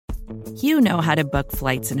You know how to book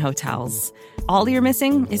flights and hotels. All you're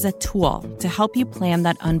missing is a tool to help you plan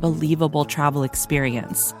that unbelievable travel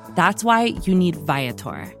experience. That's why you need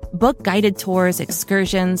Viator. Book guided tours,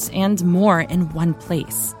 excursions, and more in one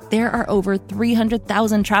place. There are over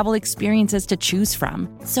 300,000 travel experiences to choose from,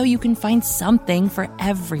 so you can find something for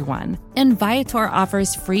everyone. And Viator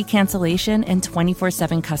offers free cancellation and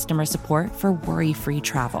 24/7 customer support for worry-free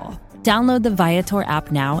travel. Download the Viator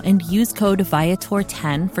app now and use code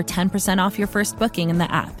Viator10 for 10% off your first booking in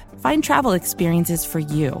the app. Find travel experiences for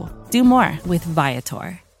you. Do more with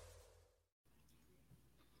Viator.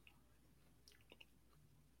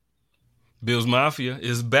 Bills Mafia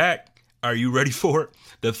is back. Are you ready for it?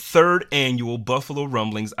 The third annual Buffalo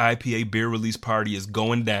Rumblings IPA beer release party is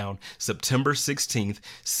going down September 16th,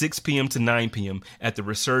 6 p.m. to 9 p.m. at the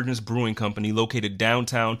Resurgence Brewing Company located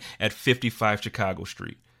downtown at 55 Chicago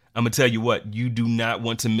Street. I'm going to tell you what, you do not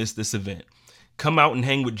want to miss this event. Come out and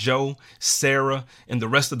hang with Joe, Sara, and the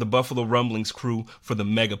rest of the Buffalo Rumblings crew for the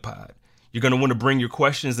Megapod. You're going to want to bring your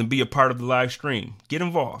questions and be a part of the live stream. Get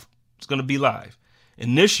involved. It's going to be live.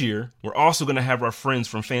 And this year, we're also going to have our friends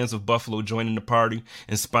from Fans of Buffalo joining the party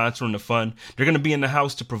and sponsoring the fun. They're going to be in the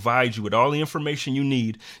house to provide you with all the information you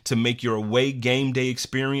need to make your away game day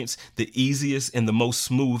experience the easiest and the most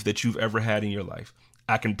smooth that you've ever had in your life.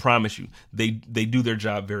 I can promise you, they do their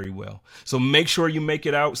job very well. So make sure you make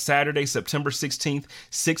it out Saturday, September 16th,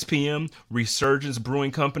 6 p.m., Resurgence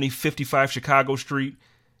Brewing Company, 55 Chicago Street.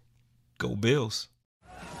 Go Bills.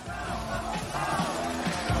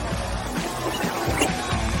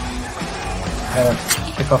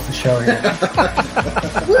 Kick off the show here.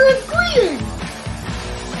 We're agreeing!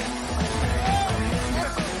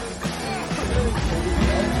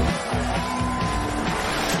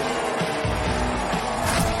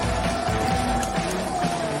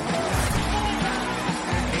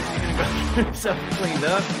 Something cleaned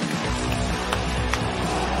up.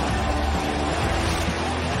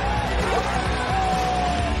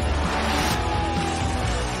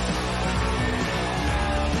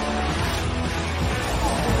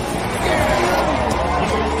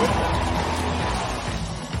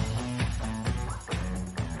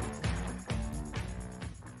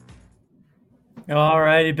 All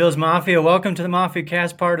righty, Bills Mafia. Welcome to the Mafia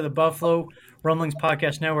Cast, part of the Buffalo Rumblings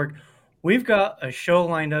Podcast Network. We've got a show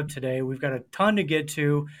lined up today. We've got a ton to get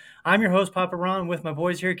to. I'm your host, Papa Ron, with my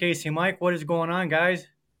boys here, Casey and Mike. What is going on, guys?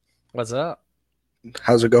 What's up?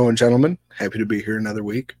 How's it going, gentlemen? Happy to be here another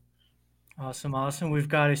week. Awesome. We've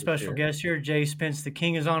got a special guest here. Jay Spence, the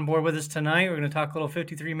King, is on board with us tonight. We're going to talk a little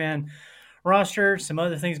 53-man roster, some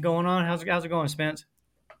other things going on. How's it going, Spence?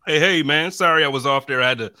 Hey, man. Sorry I was off there.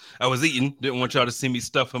 I was eating. Didn't want y'all to see me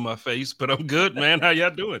stuff in my face, but I'm good, man. How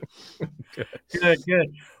y'all doing?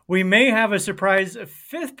 Good. We may have a surprise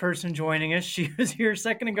fifth person joining us. She was here a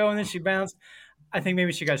second ago, and then she bounced. I think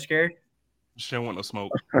maybe she got scared. She don't want no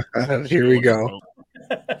smoke. Here we go.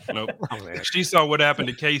 Nope. She saw what happened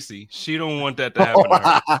to Casey. She don't want that to happen to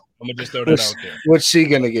her. I'm gonna just throw that out there. What's she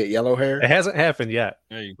gonna get? Yellow hair? It hasn't happened yet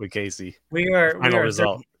with Casey. We are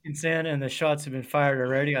result. In, and the shots have been fired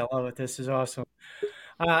already. I love it. This is awesome.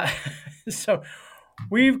 So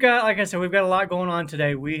we've got, like I said, we've got a lot going on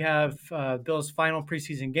today. We have Bill's final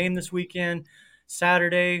preseason game this weekend,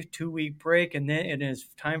 Saturday, 2-week break, and then it is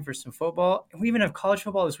time for some football. And we even have college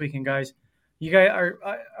football this weekend, guys. You guys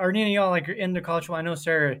are any of y'all like into college football? I know,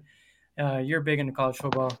 Sarah, you're big into college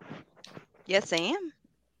football. Yes, I am.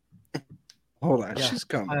 Hold on, she's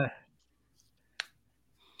coming.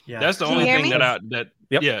 Yeah, that's the only thing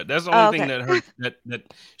that's the only thing that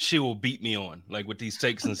she will beat me on, like with these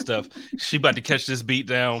takes and stuff. She about to catch this beat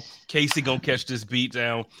down. Casey gonna catch this beat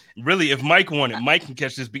down. Really, if Mike won it, Mike can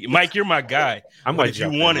catch this beat. Mike, you're my guy. If you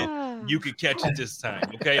want it, you could catch it this time.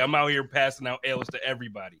 Okay, I'm out here passing out L's to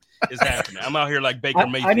everybody. It's happening. I'm out here like Baker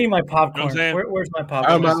Mayfield. I need my popcorn. You know Where's my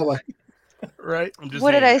popcorn? I'm out like right.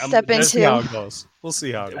 What did I step into? See how it goes. We'll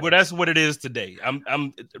see how it goes. Well, that's what it is today.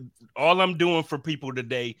 I'm all I'm doing for people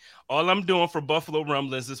today. All I'm doing for Buffalo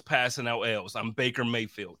Rumblings is passing out L's. I'm Baker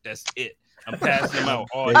Mayfield. That's it. I'm passing them out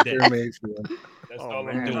all day. That's all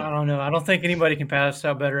I'm doing. I don't know. I don't think anybody can pass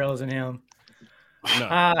out better L's than him.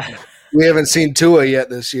 No. We haven't seen Tua yet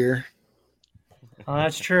this year. Oh,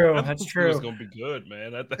 that's true. It's gonna be good,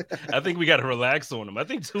 man. I think we got to relax on him. I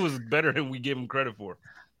think Tua's better than we give him credit for.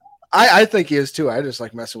 I think he is too. I just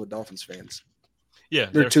like messing with Dolphins fans. Yeah,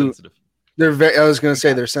 they're sensitive. I was going to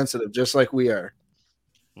say they're sensitive, just like we are.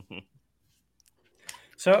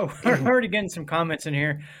 So we're already getting some comments in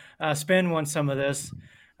here. Spin wants some of this.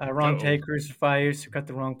 Wrong take, crucify you, so cut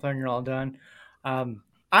the wrong player and you're all done.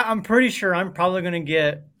 I'm pretty sure I'm probably going to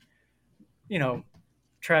get,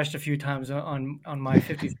 trashed a few times on my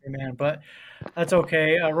 53 man, but that's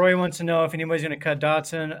okay. Roy wants to know if anybody's going to cut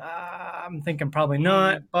Dotson. I'm thinking probably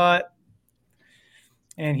not,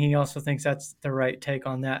 and he also thinks that's the right take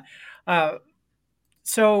on that.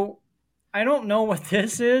 So I don't know what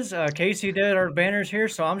this is. Casey did our banners here,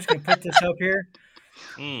 so I'm just going to put this up here.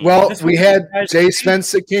 Well, we had Jay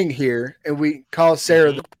Spence the King here, and we call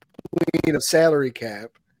Sara the queen of salary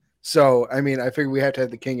cap. So, I mean, I figure we have to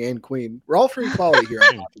have the king and queen. We're all for equality here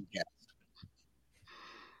on the podcast.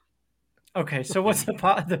 Okay, so what's the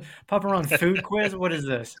Papa Ron food quiz? What is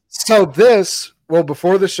this? So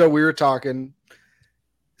before the show, we were talking.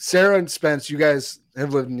 Sara and Spence, you guys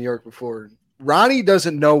have lived in New York before. Ronnie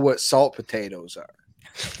doesn't know what salt potatoes are.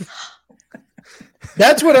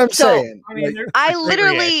 That's what I'm saying. I mean, I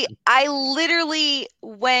literally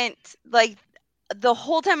went like the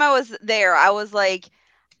whole time I was there. I was like,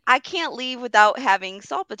 I can't leave without having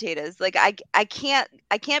salt potatoes. Like I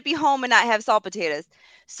can't be home and not have salt potatoes.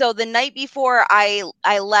 So the night before I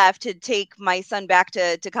left to take my son back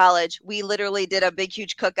to college, we literally did a big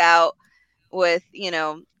huge cookout with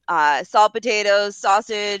salt potatoes,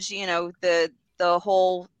 sausage, the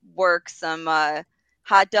whole works, some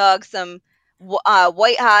hot dogs, some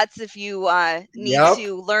white hots. If you need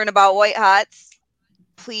to learn about white hots,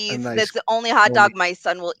 please. Nice. That's the only hot dog my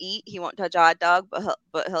son will eat. He won't touch a hot dog,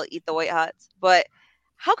 but he'll eat the white hots. But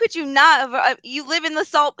how could you not? You live in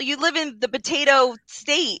the potato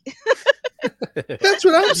state. That's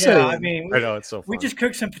what I'm saying. I mean, I know it's so fun. We just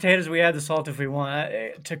cook some potatoes. We add the salt if we want.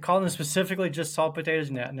 To call them specifically just salt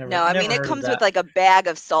potatoes, never. No, I mean it comes with like a bag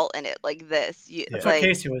of salt in it, like this. That's what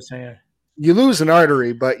Casey was saying. You lose an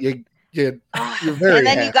artery, but you're very. And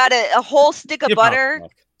then you got a whole stick of butter.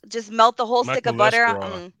 Just melt the whole stick of butter.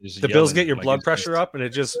 The Bills get your blood pressure up, and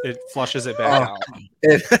it flushes it back out.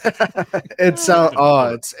 It's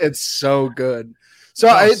so good. So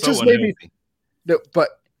it just made me. But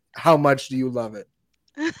how much do you love it?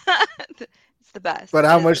 It's the best. But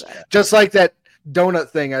how much? Just like that donut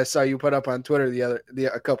thing I saw you put up on Twitter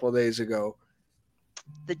a couple of days ago.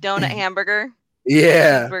 The donut hamburger.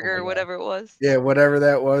 Yeah. Burger, whatever it was. Yeah, whatever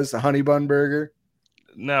that was, the honey bun burger.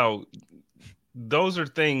 Now, those are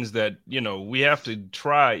things that, we have to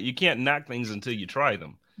try. You can't knock things until you try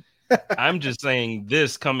them. I'm just saying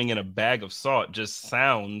this coming in a bag of salt just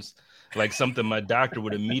sounds like something my doctor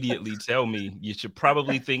would immediately tell me you should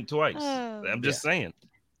probably think twice. I'm just saying.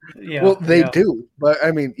 Yeah. Well, they do, but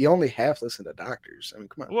I mean, you only half listen to doctors. I mean,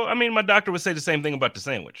 come on. Well, I mean, my doctor would say the same thing about the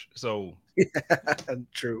sandwich. So,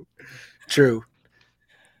 true.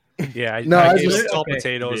 Yeah, I gave salt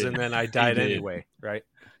potatoes, and then I died anyway, right?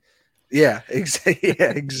 Yeah,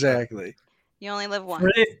 exactly. You only live once.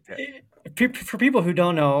 For people who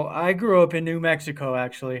don't know, I grew up in New Mexico,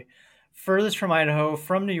 actually, furthest from Idaho,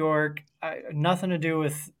 from New York. Nothing to do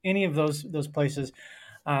with any of those places.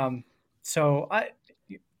 So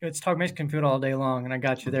it's talk Mexican food all day long, and I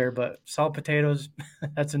got you there. But salt potatoes,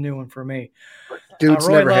 that's a new one for me. Dude's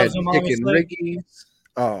never had chicken riggies.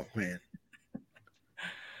 Oh man.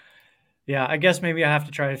 Yeah, I guess maybe I have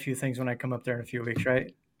to try a few things when I come up there in a few weeks,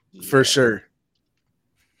 right? For sure.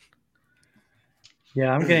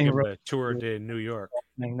 Yeah, I'm getting a tour to New York.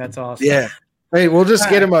 That's awesome. Yeah. Hey, we'll just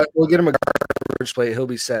get him a garbage plate. He'll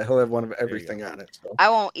be set. He'll have one of everything on it. So. I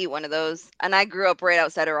won't eat one of those. And I grew up right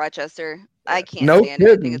outside of Rochester. Yeah. I can't stand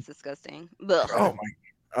it. I think it's disgusting. Ugh. Oh my!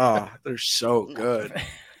 Oh, they're so good.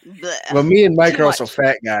 Well, me and Mike are also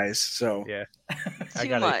fat guys, so yeah. I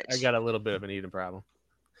got a little bit of an eating problem.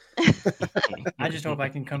 I just hope I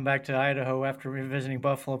can come back to Idaho after revisiting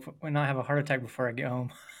Buffalo and not have a heart attack before I get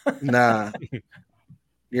home. Nah,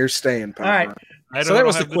 you're staying. Papa. All right. So that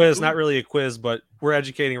was the quiz. Not really a quiz, but we're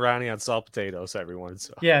educating Ronnie on salt potatoes, everyone.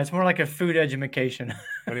 So yeah, it's more like a food education.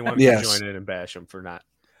 Anyone can join in and bash him for not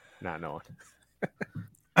knowing.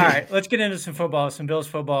 All right, let's get into some football, some Bills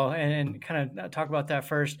football, and kind of talk about that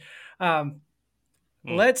first. I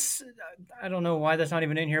don't know why that's not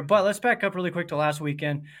even in here, but let's back up really quick to last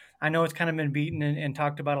weekend. I know it's kind of been beaten and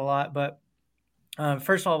talked about a lot, but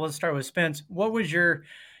first of all, let's start with Spence. What was your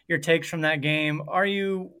takes from that game?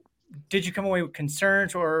 Did you come away with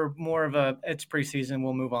concerns or more of it's preseason,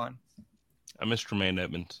 we'll move on? I miss Tremaine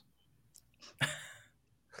Edmonds.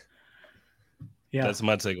 Yeah, that's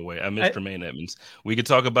my takeaway. I miss Tremaine Edmonds. We could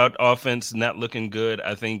talk about offense not looking good.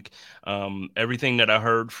 I think everything that I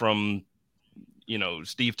heard from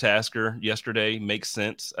Steve Tasker yesterday makes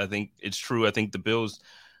sense. I think it's true. I think the Bills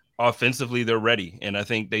offensively, they're ready. And I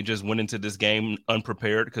think they just went into this game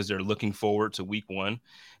unprepared because they're looking forward to week 1.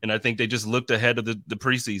 And I think they just looked ahead of the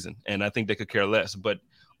preseason, and I think they could care less. But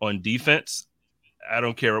on defense, I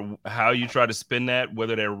don't care how you try to spin that,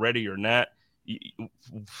 whether they're ready or not.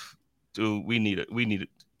 Dude, we need it.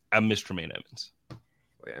 I miss Tremaine Edmonds.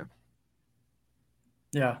 Yeah.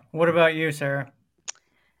 Yeah. What about you, Sarah?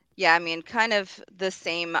 Yeah, I mean, kind of the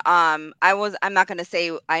same. I'm not going to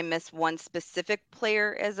say I miss one specific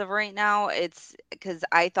player as of right now. It's because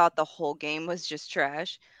I thought the whole game was just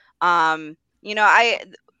trash. You know,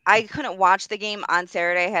 I couldn't watch the game on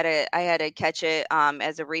Saturday. I had to catch it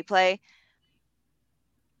as a replay.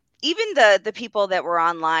 Even the people that were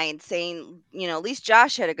online saying, you know, at least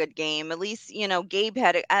Josh had a good game. At least, you know, Gabe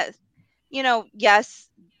had you know, yes,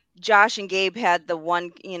 Josh and Gabe had the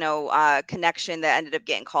one, you know, connection that ended up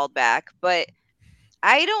getting called back, but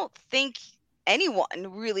I don't think anyone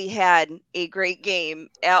really had a great game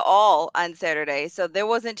at all on Saturday. So there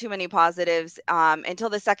wasn't too many positives until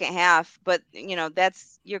the second half. But you know,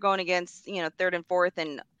 you're going against, you know, third and fourth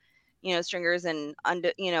and, you know, stringers and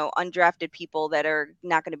you know, undrafted people that are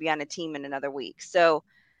not going to be on a team in another week. So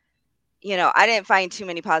you know, I didn't find too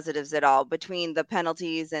many positives at all between the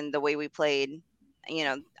penalties and the way we played. You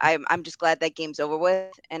know, I'm just glad that game's over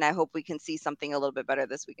with, and I hope we can see something a little bit better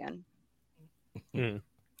this weekend.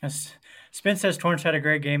 Spence says Torrance had a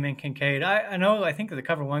great game in Kincaid. I know. I think the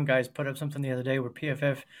Cover One guys put up something the other day where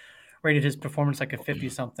PFF rated his performance like a 50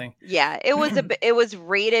 something. Yeah, it was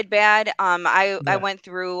rated bad. I went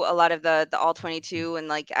through a lot of the all 22 and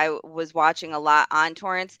like I was watching a lot on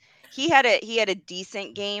Torrance. He had a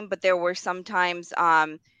decent game, but there were some times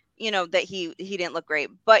you know that he didn't look great.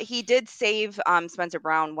 But he did save Spencer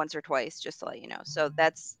Brown once or twice, just to let you know. So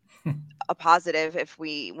that's a positive if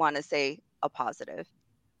we want to say a positive.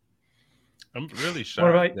 I'm really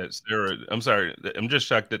shocked that Sarah. I'm sorry. I'm just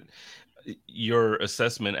shocked that your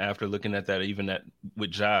assessment after looking at that, even that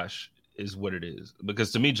with Josh, is what it is.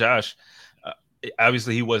 Because to me, Josh,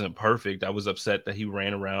 obviously he wasn't perfect. I was upset that he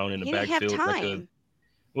ran around in the backfield like a.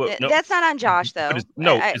 Well, no, that's not on Josh though. It's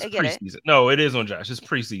I get preseason. No, it is on Josh. It's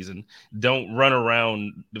preseason. Don't run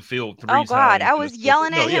around the field 3 times. Oh God, I was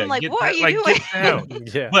yelling at him like, "What are you doing?" Get down.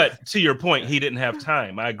 Yeah. But to your point, he didn't have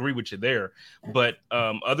time. I agree with you there. But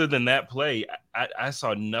other than that play, I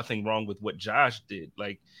saw nothing wrong with what Josh did.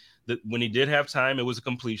 Like when he did have time, it was a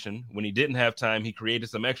completion. When he didn't have time, he created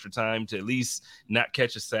some extra time to at least not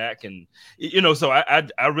catch a sack. And you know, so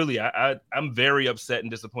I'm very upset and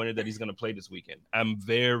disappointed that he's going to play this weekend. I'm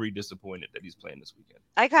very disappointed that he's playing this weekend.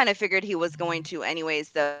 I kind of figured he was going to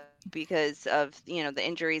anyways, though, because of, you know, the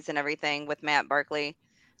injuries and everything with Matt Barkley.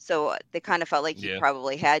 So they kind of felt like he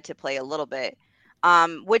probably had to play a little bit,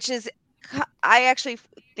 which is I actually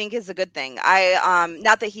think is a good thing.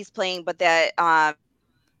 Not that he's playing, but that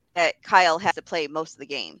that Kyle has to play most of the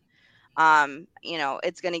game. You know,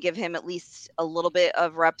 it's going to give him at least a little bit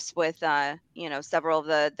of reps with, you know, several of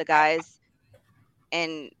the guys,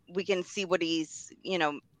 and we can see what he's, you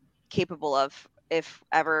know, capable of if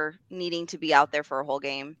ever needing to be out there for a whole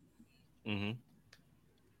game. Mm-hmm.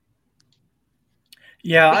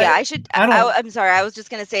 Yeah, I'm sorry. I was just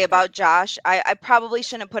going to say about Josh. I probably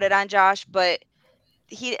shouldn't put it on Josh, but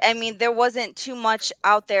I mean, there wasn't too much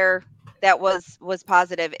out there that was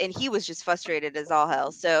positive, and he was just frustrated as all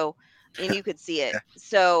hell. So, and you could see it.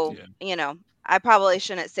 So, you know, I probably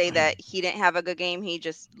shouldn't say that he didn't have a good game. He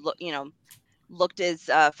just, you know, looked as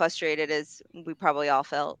frustrated as we probably all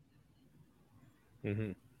felt.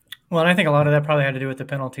 Mm-hmm. Well, and I think a lot of that probably had to do with the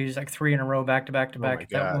penalties, like 3 in a row, back to back at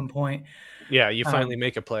that one point. Yeah, you finally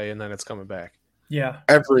make a play, and then it's coming back. Yeah.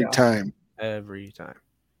 Every time.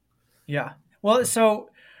 Yeah. Well, so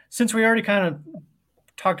since we already kind of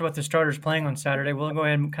talked about the starters playing on Saturday, we'll go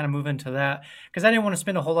ahead and kind of move into that, because I didn't want to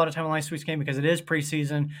spend a whole lot of time on last week's game because it is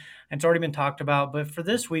preseason and it's already been talked about. But for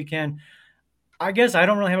this weekend, I guess I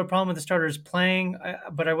don't really have a problem with the starters playing,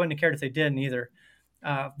 but I wouldn't have cared if they didn't either.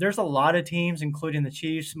 There's a lot of teams, including the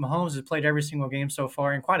Chiefs. Mahomes has played every single game so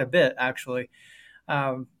far, and quite a bit, actually.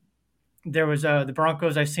 There was the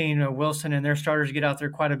Broncos. I've seen Wilson and their starters get out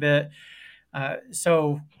there quite a bit.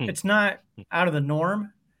 So it's not out of the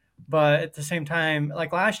norm, but at the same time,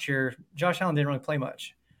 like last year, Josh Allen didn't really play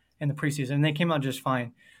much in the preseason, and they came out just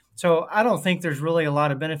fine. So I don't think there's really a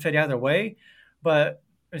lot of benefit either way. But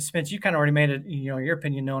Spence, you kind of already made it, you know, your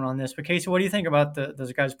opinion known on this. But Casey, what do you think about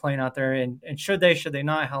those guys playing out there, and should they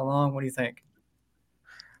not? How long? What do you think?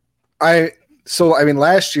 I mean,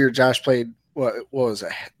 last year Josh played what was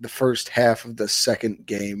it, the first half of the second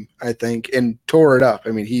game, I think, and tore it up.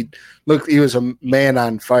 I mean, he was a man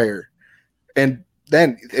on fire, and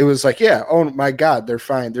then it was like, yeah, oh my God, they're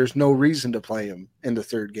fine. There's no reason to play him in the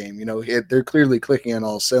third game. You know, they're clearly clicking on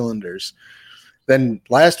all cylinders. Then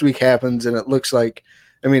last week happens, and it looks like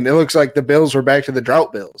the Bills were back to the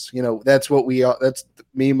drought Bills. You know, that's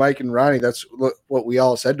me, Mike, and Ronnie. That's what we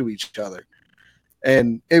all said to each other.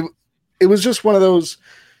 And it was just one of those,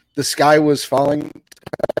 the sky was falling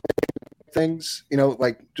things,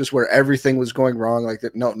 like just where everything was going wrong, like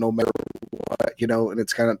that. No matter what, and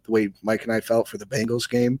it's kind of the way Mike and I felt for the Bengals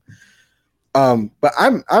game. But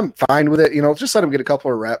I'm fine with it. Just let him get a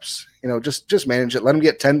couple of reps. Just manage it. Let him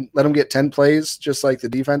get 10 plays, just like the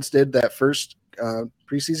defense did that first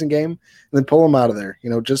preseason game, and then pull him out of there.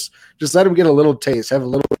 Just let him get a little taste, have a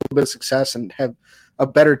little bit of success, and have a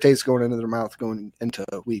better taste going into their mouth going into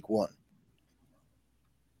week 1.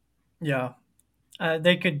 Yeah.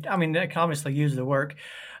 They could obviously use the work.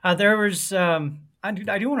 There was, I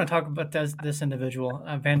do want to talk about this individual,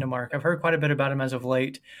 Vandemark. I've heard quite a bit about him as of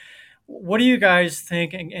late. What do you guys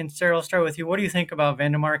think? And Sarah, I'll start with you. What do you think about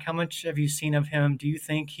Vandemark? How much have you seen of him? Do you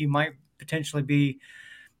think he might potentially be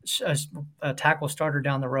a tackle starter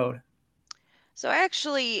down the road? So I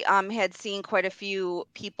actually had seen quite a few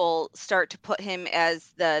people start to put him as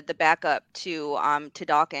the backup to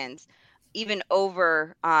Dawkins, even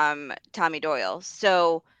over Tommy Doyle.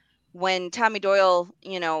 So when Tommy Doyle,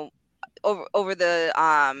 over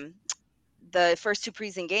the first two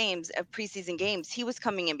preseason games, he was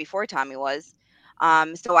coming in before Tommy was.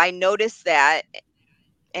 So I noticed that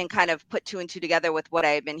and kind of put 2 and 2 together with what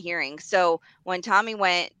I had been hearing. So when Tommy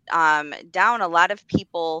went down, a lot of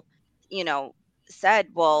people, said,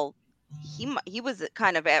 well, he was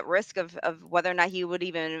kind of at risk of whether or not he would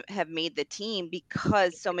even have made the team,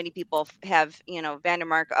 because so many people have,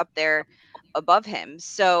 Vandermark up there above him.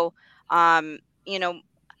 So,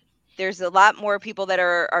 there's a lot more people that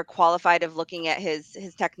are qualified of looking at his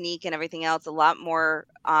technique and everything else. A lot more,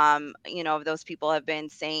 of those people have been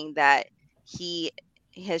saying that he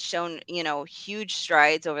has shown, huge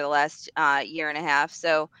strides over the last year and a half.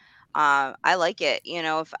 So I like it.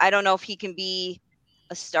 If I don't know if he can be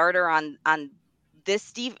a starter on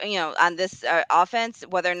this on this offense,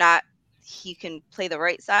 whether or not he can play the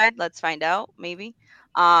right side, let's find out maybe.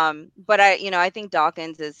 But I think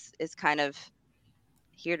Dawkins is kind of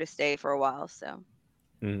here to stay for a while. So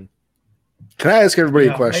can I ask everybody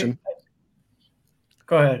a question?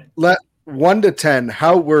 Go ahead. 1 to 10,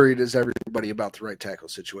 how worried is everybody about the right tackle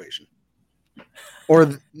situation, or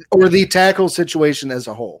the tackle situation as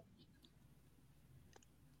a whole?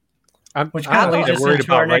 Which kind of leads us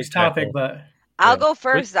into our next topic, but I'll go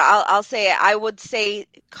first. I'll say it. I would say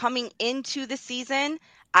coming into the season,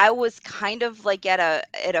 I was kind of like at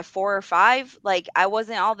a 4 or 5. Like I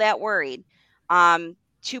wasn't all that worried.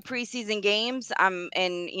 2 preseason games, and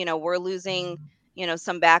we're losing,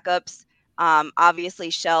 some backups. Obviously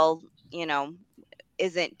Shell,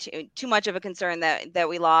 isn't too much of a concern that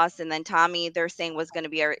we lost, and then Tommy, they're saying, was going to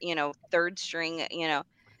be our, third string,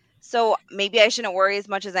 so maybe I shouldn't worry as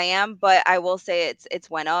much as I am, but I will say it's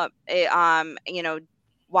went up.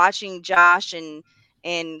 Watching Josh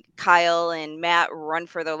and Kyle and Matt run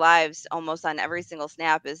for their lives almost on every single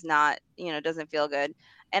snap is not, doesn't feel good.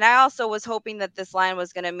 And I also was hoping that this line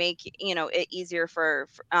was going to make, it easier for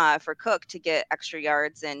Cook to get extra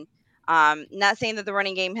yards. And not saying that the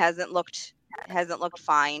running game hasn't looked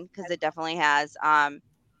fine, because it definitely has.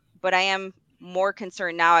 But I am more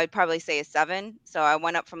concerned now. I'd probably say a 7. So I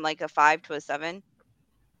went up from like a 5 to a 7.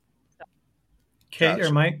 Kate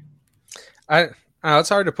or Mike? It's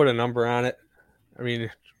hard to put a number on it. I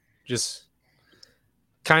mean, just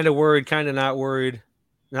kind of worried, kind of not worried.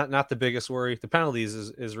 Not the biggest worry. The penalties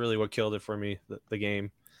is really what killed it for me, the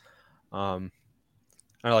game. I know,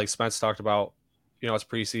 like Spence talked about, it's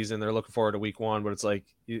preseason. They're looking forward to week 1, but it's like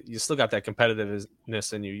you still got that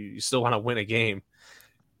competitiveness in you. You still want to win a game.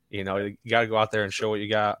 You got to go out there and show what you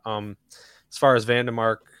got. As far as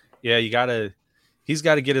Vandemark, yeah, he's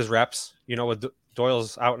got to get his reps. With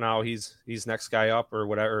Doyle's out now, he's next guy up or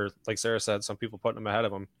whatever. Like Sarah said, some people putting him ahead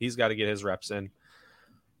of him. He's got to get his reps in.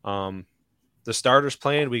 The starters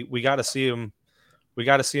playing, we got to see him. We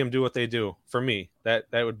got to see him do what they do. For me, that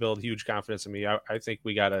would build huge confidence in me. I think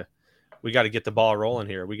we got to get the ball rolling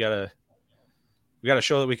here. We got to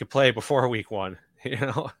show that we could play before week 1.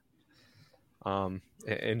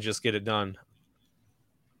 And just get it done.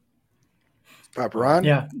 Ron?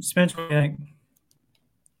 Yeah, Spence, what do you think?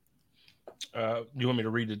 You want me to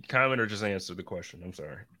read the comment or just answer the question? I'm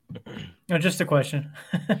sorry. No, just a question.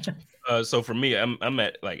 So for me, I'm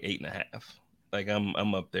at like 8.5. Like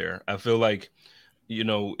I'm up there. I feel like,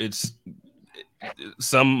 it's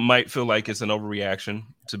some might feel like it's an overreaction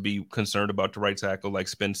to be concerned about the right tackle, like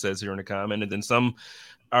Spence says here in the comment, and then some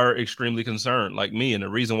are extremely concerned, like me. And the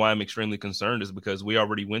reason why I'm extremely concerned is because we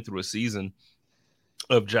already went through a season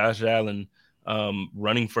of Josh Allen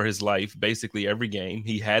running for his life basically every game.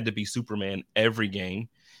 He had to be Superman every game.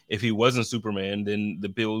 If he wasn't Superman, then the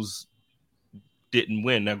Bills didn't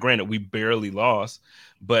win. Now, granted, we barely lost,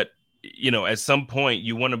 but at some point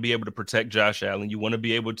you want to be able to protect Josh Allen. You want to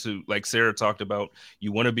be able to, like Sara talked about,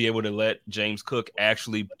 you want to be able to let James Cook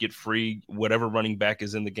actually get free. Whatever running back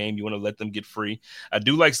is in the game, you want to let them get free. I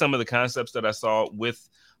do like some of the concepts that I saw with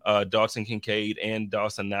Dalton Kincaid and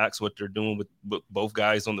Dawson Knox, what they're doing with both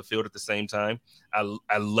guys on the field at the same time.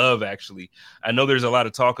 I love, actually. I know there's a lot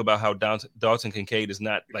of talk about how Dalton Kincaid is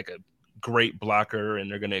not like a great blocker,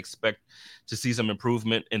 and they're going to expect to see some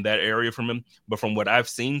improvement in that area from him. But from what I've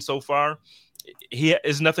seen so far, he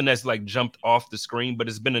is nothing that's like jumped off the screen, but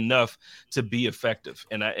it's been enough to be effective.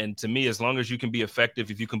 And to me, as long as you can be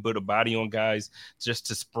effective, if you can put a body on guys just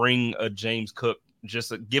to spring a James Cook, just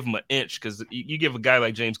to give him an inch, because you give a guy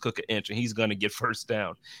like James Cook an inch and he's going to get first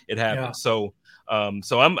down. It happens. Yeah.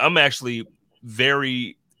 So I'm actually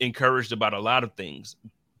very encouraged about a lot of things.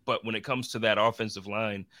 But when it comes to that offensive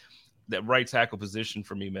line, that right tackle position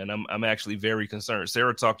for me, man, I'm actually very concerned.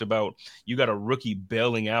 Sara talked about you got a rookie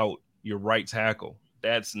bailing out your right tackle.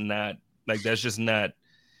 That's just not,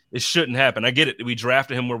 it shouldn't happen. I get it. We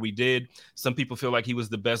drafted him where we did. Some people feel like he was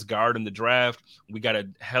the best guard in the draft. We got a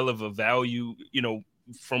hell of a value,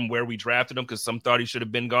 from where we drafted him, because some thought he should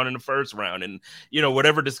have been gone in the first round. And,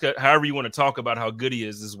 however you want to talk about how good he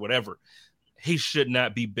is whatever. He should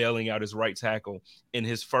not be bailing out his right tackle in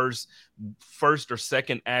his first or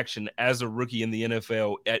second action as a rookie in the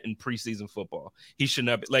NFL in preseason football. He should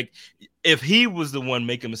not be. Like, if he was the one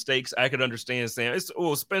making mistakes, I could understand saying,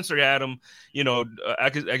 Spencer had him.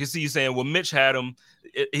 I could see you saying, well, Mitch had him.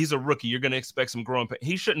 He's a rookie. You're going to expect some growing pain.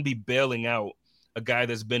 He shouldn't be bailing out a guy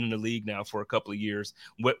that's been in the league now for a couple of years.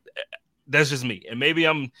 That's just me. And maybe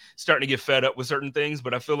I'm starting to get fed up with certain things,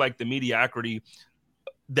 but I feel like the mediocrity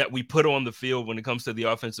that we put on the field when it comes to the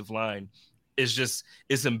offensive line it's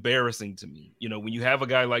embarrassing to me. When you have a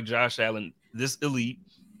guy like Josh Allen, this elite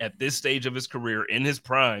at this stage of his career in his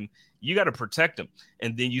prime, you got to protect him.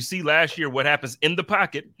 And then you see last year what happens in the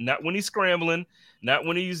pocket, not when he's scrambling, not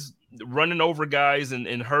when he's running over guys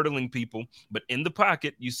and hurdling people, but in the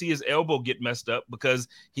pocket, you see his elbow get messed up because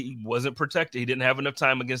he wasn't protected. He didn't have enough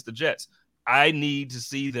time against the Jets. I need to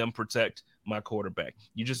see them protect my quarterback.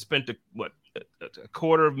 You just spent a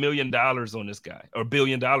 $250,000 on this guy, or $1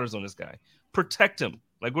 billion on this guy. Protect him.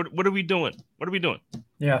 Like, what are we doing? What are we doing?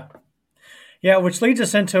 Yeah. Which leads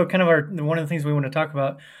us into kind of one of the things we want to talk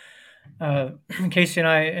about. Casey and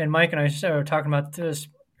I and Mike and I were talking about this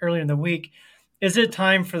earlier in the week. Is it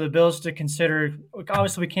time for the Bills to consider?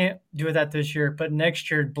 Obviously, we can't do that this year, but next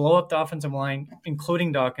year, blow up the offensive line,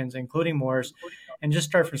 including Dawkins, including Morris, and just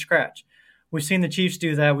start from scratch. We've seen the Chiefs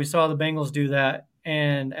do that. We saw the Bengals do that.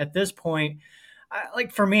 And at this point,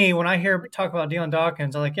 for me, when I talk about Deion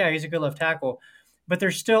Dawkins, I'm like, yeah, he's a good left tackle. But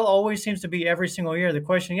there still always seems to be every single year the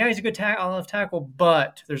question, yeah, he's a good left tackle,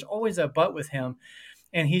 but there's always a but with him.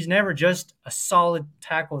 And he's never just a solid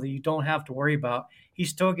tackle that you don't have to worry about. He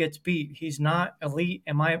still gets beat. He's not elite,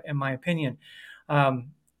 in my opinion.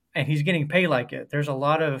 And he's getting paid like it. There's a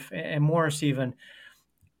lot of, and Morris even,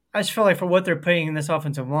 I just feel like for what they're paying in this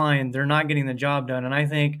offensive line, they're not getting the job done. And I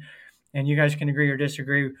think, and you guys can agree or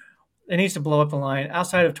disagree, it needs to blow up the line.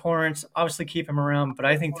 Outside of Torrance, obviously keep him around, but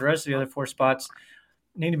I think the rest of the other 4 spots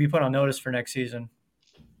need to be put on notice for next season.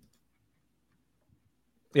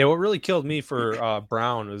 Yeah, what really killed me for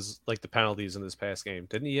Brown was like the penalties in this past game.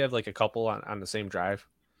 Didn't he have like a couple on the same drive?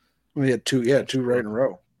 We had 2 right in a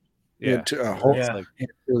row. Yeah, it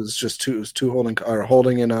was just 2. It was 2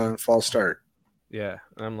 holding in a false start. Yeah,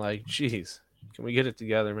 and I'm like, geez, can we get it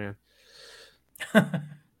together, man?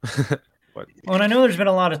 Well, and I know there's been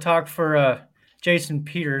a lot of talk for Jason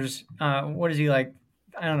Peters. What is he like?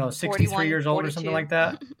 I don't know, 63 years old 42. or something like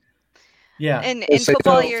that. Yeah, in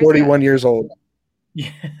football years, 41 years old.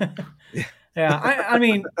 Yeah, I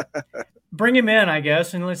mean, bring him in, I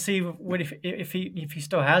guess, and let's see what if he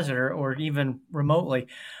still has it or even remotely.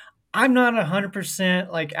 I'm not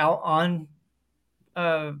 100% like out on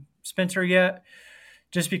Spencer yet,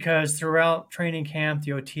 just because throughout training camp,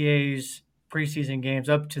 the OTAs, preseason games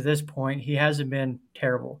up to this point, he hasn't been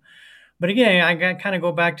terrible. But again, I got kind of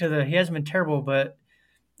go back to he hasn't been terrible, but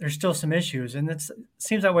there's still some issues, and it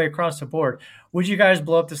seems that way across the board. Would you guys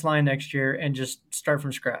blow up this line next year and just start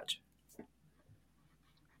from scratch?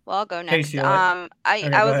 Well, I'll go next. Casey, I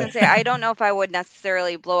was going to say, I don't know if I would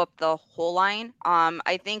necessarily blow up the whole line.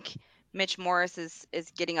 I think Mitch Morris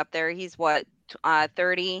is getting up there. He's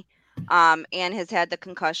 30, and has had the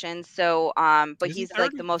concussion. So, but he's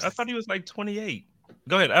like the most. I thought he was like 28.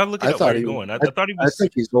 Go ahead. I'll look it up where you're going. I thought he was. I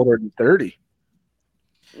think he's older than 30.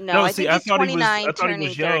 No, I think he's 29, I thought he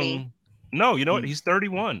was young. 30. No, you know what? He's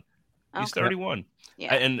 31. He's Okay. 31.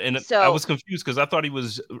 Yeah. And I So was confused because I thought he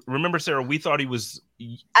was. Remember, Sarah? We thought he was.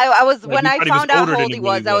 I was Like when we I thought he was found out older how than old he he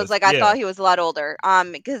really was, I was was. like, I Yeah. thought he was a lot older.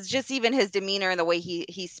 Because just even his demeanor and the way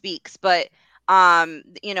he speaks. But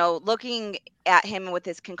looking at him with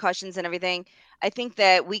his concussions and everything, I think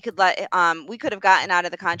that we could have gotten out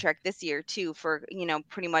of the contract this year too for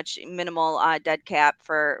pretty much minimal dead cap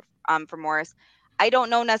for Morris. I don't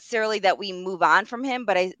know necessarily that we move on from him,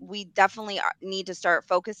 but we definitely need to start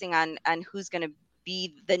focusing on who's going to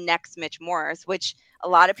be the next Mitch Morris, which a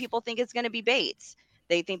lot of people think it's going to be Bates.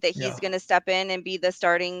 They think that he's Yeah. going to step in and be the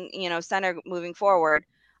starting, center moving forward.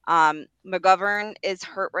 McGovern is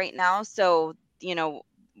hurt right now, so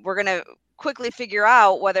we're going to quickly figure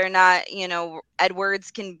out whether or not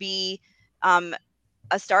Edwards can be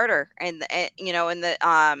a starter and in the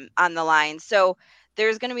on the line. So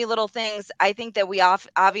there's going to be little things. I think that we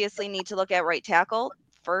obviously need to look at right tackle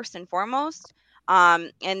first and foremost,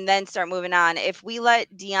 and then start moving on. If we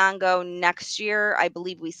let Dion go next year, I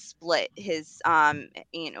believe we split his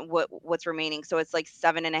what's remaining. So it's like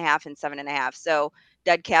 7.5 and 7.5. So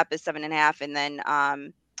dead cap is 7.5,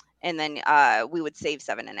 and then we would save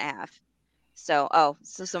 7.5. So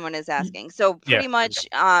someone is asking. So Yeah. pretty much,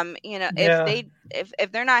 Yeah.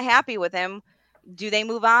 if they're not happy with him, do they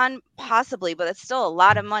move on? Possibly, but it's still a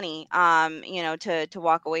lot of money, to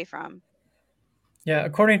walk away from. Yeah,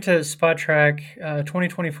 according to Spot Track,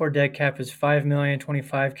 2024 dead cap is 5 million.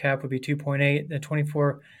 25 cap would be 2.8. The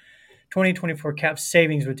 2024 cap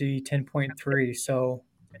savings would be 10.3. So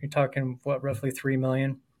you're talking what, roughly 3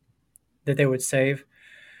 million that they would save.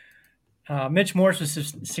 Mitch Morse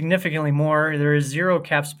was significantly more. There is zero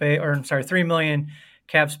cap space, or I'm sorry, 3 million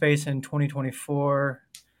cap space in 2024,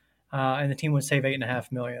 and the team would save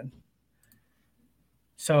 8.5 million.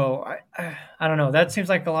 So I don't know. That seems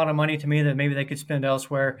like a lot of money to me that maybe they could spend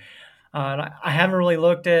elsewhere. I haven't really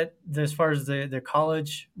looked at as far as the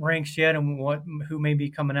college ranks yet and who may be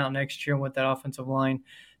coming out next year and what that offensive line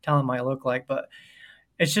talent might look like. But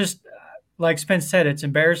it's just like Spence said, it's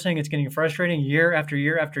embarrassing. It's getting frustrating year after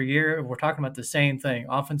year after year. We're talking about the same thing: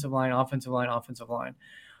 offensive line, offensive line, offensive line.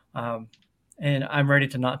 And I'm ready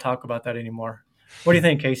to not talk about that anymore. What do you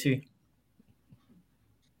think, Casey?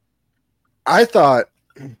 I thought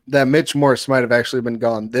that Mitch Morse might have actually been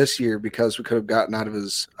gone this year because we could have gotten out of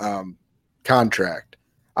his contract.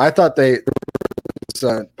 I thought there was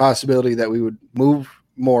a possibility that we would move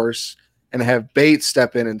Morse and have Bates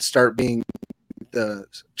step in and start being the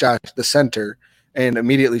center and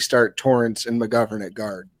immediately start Torrance and McGovern at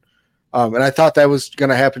guard. And I thought that was going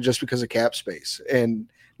to happen just because of cap space. And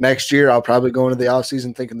next year, I'll probably go into the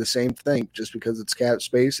offseason thinking the same thing, just because it's cap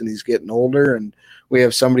space and he's getting older and we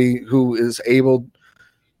have somebody who is able,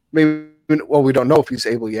 maybe, well, we don't know if he's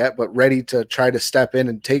able yet, but ready to try to step in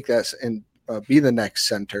and take that and be the next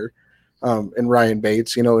center, and Ryan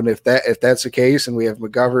Bates, and if that's the case and we have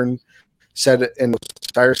McGovern set it and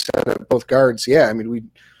Sara set at both guards, yeah, I mean, we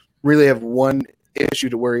really have one issue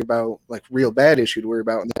to worry about, like real bad issue to worry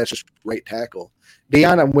about, and that's just right tackle.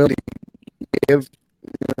 Dion, I'm willing to give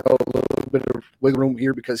a little bit of wiggle room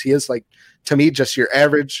here because he is, like, to me, just your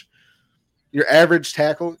average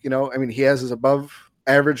tackle. I mean, he has his above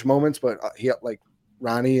average moments, but he, like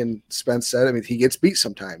Ronnie and Spence said, I mean, he gets beat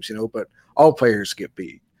sometimes, but all players get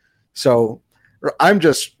beat. So I'm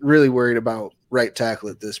just really worried about right tackle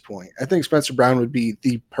at this point. I think Spencer Brown would be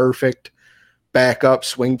the perfect backup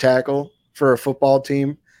swing tackle for a football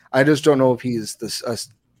team. I just don't know if he's a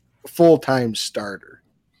full-time starter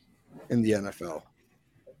in the NFL.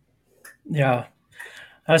 Yeah.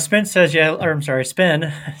 Spin says, yeah, or I'm sorry,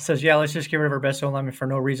 Spin says, yeah, let's just get rid of our best O-lineman for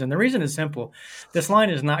no reason. The reason is simple. This line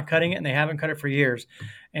is not cutting it, and they haven't cut it for years.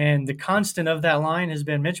 And the constant of that line has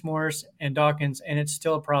been Mitch Morris and Dawkins, and it's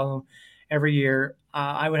still a problem every year.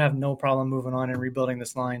 I would have no problem moving on and rebuilding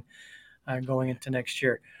this line going into next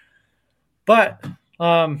year. But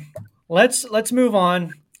let's move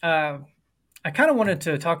on. I kind of wanted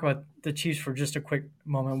to talk about the Chiefs for just a quick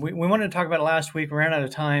moment. We wanted to talk about it last week. We ran out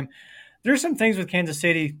of time. There's some things with Kansas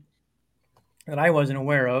City that I wasn't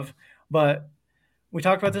aware of, but we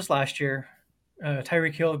talked about this last year.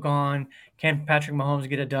 Tyreek Hill gone. Can Patrick Mahomes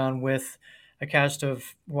get it done with a cast of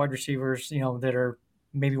wide receivers, that are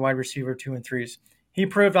maybe wide receiver 2 and 3s? He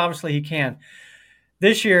proved, obviously, he can.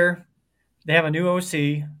 This year, they have a new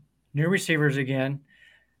OC, new receivers again,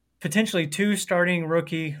 potentially 2 starting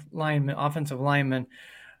rookie linemen, offensive linemen.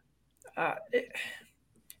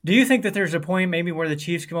 Do you think that there's a point maybe where the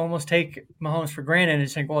Chiefs can almost take Mahomes for granted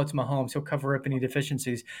and think, well, it's Mahomes, he'll cover up any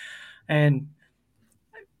deficiencies? And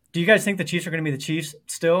do you guys think the Chiefs are going to be the Chiefs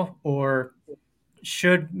still, or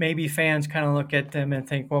should maybe fans kind of look at them and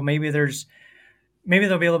think, well, maybe there's maybe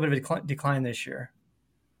there'll be a little bit of a decline this year.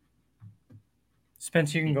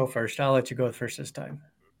 Spence, you can go first. I'll let you go first this time.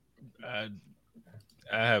 I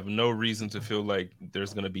have no reason to feel like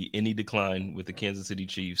there's going to be any decline with the Kansas City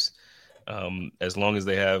Chiefs, as long as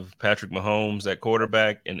they have Patrick Mahomes at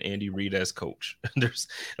quarterback and Andy Reid as coach. There's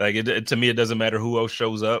to me, it doesn't matter who else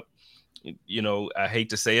shows up. I hate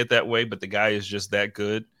to say it that way, but the guy is just that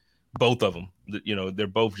good. Both of them, they're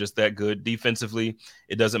both just that good defensively.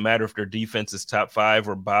 It doesn't matter if their defense is top 5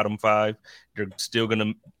 or bottom 5. They're still going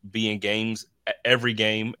to be in games. Every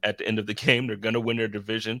game, at the end of the game, they're going to win their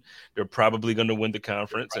division. They're probably going to win the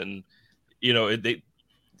conference, and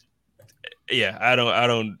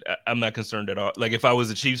I'm not concerned at all. Like, if I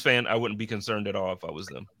was a Chiefs fan, I wouldn't be concerned at all if I was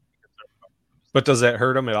them. But does that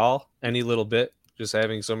hurt them at all? Any little bit? Just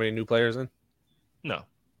having so many new players in? No.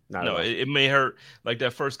 It may hurt like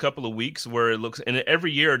that first couple of weeks where it looks, and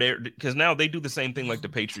every year because now they do the same thing like the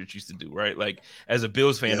Patriots used to do, right? Like, as a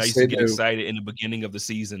Bills fan, I used to get excited in the beginning of the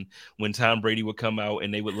season when Tom Brady would come out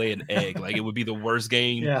and they would lay an egg. Like, it would be the worst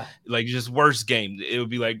game, like just worst game. It would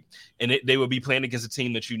be like, and they would be playing against a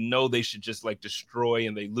team that they should just like destroy,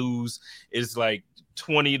 and they lose. It's like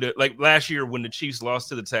 20 to like last year when the Chiefs lost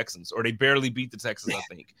to the Texans, or they barely beat the Texans, I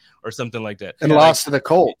think, or something like that, and lost to the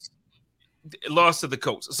Colts. Lost to the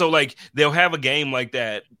Colts. So like they'll have a game like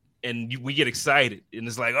that, and we get excited, and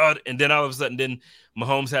it's like, oh, and then all of a sudden, then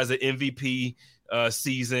Mahomes has an MVP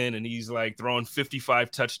season, and he's like throwing 55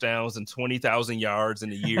 touchdowns and 20,000 yards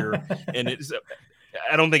in a year, and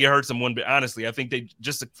I don't think it hurts them one bit. Honestly, I think they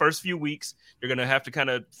just the first few weeks they're gonna have to kind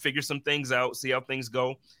of figure some things out, see how things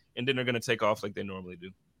go, and then they're gonna take off like they normally do.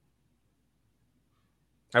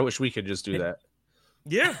 I wish we could just do that.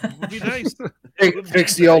 Yeah, it would be nice.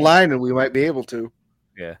 Fix the O-line, and we might be able to.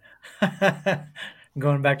 Yeah.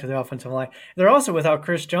 Going back to the offensive line. They're also without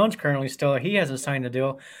Chris Jones currently still. He hasn't signed a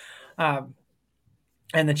deal. And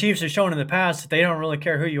the Chiefs have shown in the past that they don't really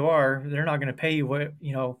care who you are. They're not going to pay you what,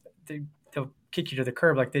 they'll kick you to the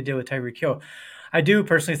curb like they did with Tyreek Hill. I do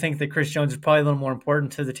personally think that Chris Jones is probably a little more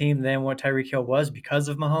important to the team than what Tyreek Hill was because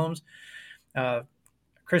of Mahomes.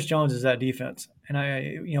 Chris Jones is that defense.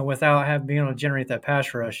 And without being able to generate that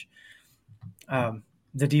pass rush,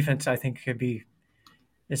 the defense, I think, could be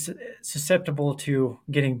susceptible to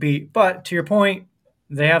getting beat. But to your point,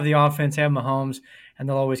 they have the offense, have Mahomes, and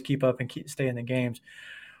they'll always keep up and stay in the games.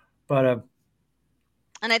 But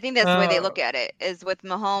and I think that's the way they look at it, is with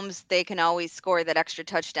Mahomes, they can always score that extra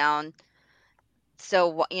touchdown.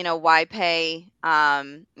 So, why pay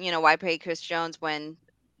Chris Jones when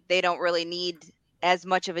they don't really need as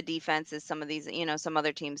much of a defense as some of these, some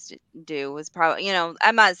other teams do? Was probably,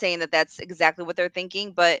 I'm not saying that that's exactly what they're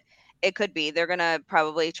thinking, but it could be. They're going to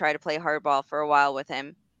probably try to play hardball for a while with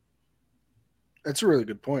him. That's a really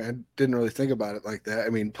good point. I didn't really think about it like that. I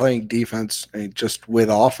mean, playing defense just with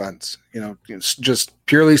offense, just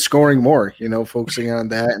purely scoring more, focusing on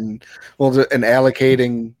that and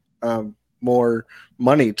allocating more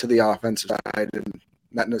money to the offensive side and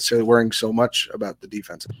not necessarily worrying so much about the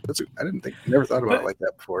defense. I never thought about it like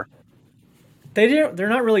that before. They're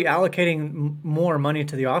not really allocating more money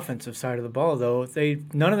to the offensive side of the ball, though.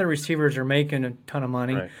 None of the receivers are making a ton of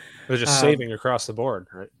money. Right. They're just saving across the board,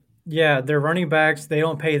 right? Yeah, their running backs, they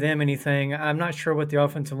don't pay them anything. I'm not sure what the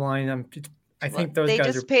offensive line. I think those guys they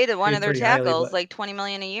just paid one of their tackles highly, like $20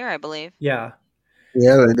 million a year, I believe. Yeah.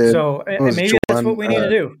 Yeah, they did. So maybe that's what we need to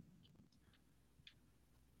do.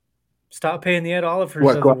 Stop paying the Ed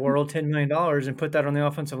Olivers of the world $10 million and put that on the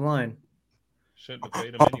offensive line. Shouldn't have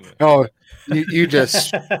paid him anyway. Oh, you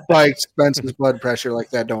just spiked Spence's blood pressure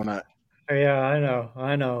like that donut. Yeah,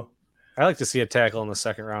 I know. I like to see a tackle in the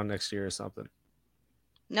second round next year or something.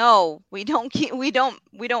 No, we don't hit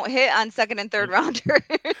on second and third rounder.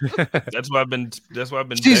 That's why I've been.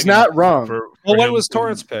 She's not wrong. When was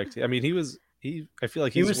Torrance picked? I mean, I feel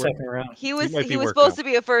like he was second round. He was supposed to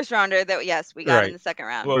be a first rounder. Yes, we got in the second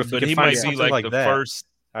round. Well, but he might be like the first.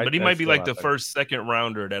 But he might be like the first second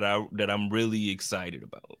rounder that I'm really excited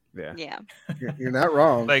about. Yeah. You're not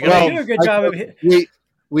wrong. Well, you do a good job.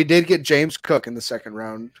 We did get James Cook in the second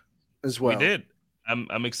round as well. We did.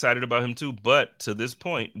 I'm excited about him too. But to this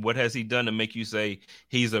point, what has he done to make you say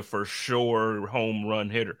he's a for sure home run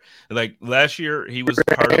hitter? Like last year, he was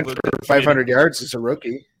part of 500 yards as a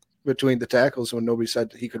rookie between the tackles when nobody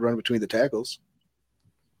said he could run between the tackles.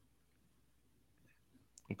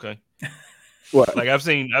 Okay. What? Like I've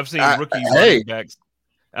seen rookie running backs.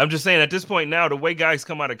 I'm just saying at this point now, the way guys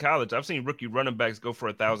come out of college, I've seen rookie running backs go for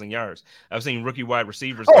 1,000 yards. I've seen rookie wide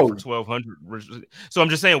receivers go for 1,200. So I'm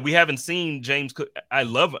just saying we haven't seen James Cook. I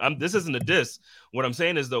love him. This isn't a diss. What I'm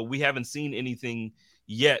saying is though we haven't seen anything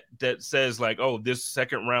yet that says like, oh, this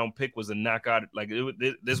second round pick was a knockout. Like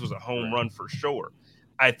this was a home run for sure.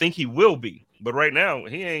 I think he will be, but right now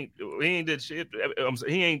he ain't did shit.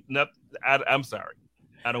 He ain't nothing. I'm sorry.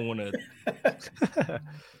 I don't want to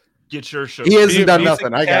get your show. He hasn't done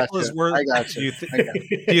nothing. I got you.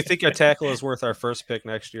 Do you think a tackle is worth our first pick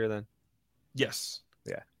next year then? Yes.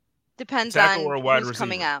 Yeah. Depends tackle on or a wide who's receiver.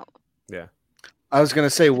 coming out. Yeah. I was going to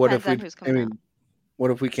say, what if Depends on we? who's I coming mean,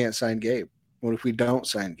 what if we can't sign Gabe? What if we don't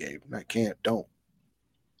sign Gabe? I can't. Don't.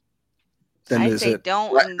 Then I say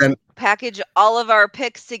don't package all of our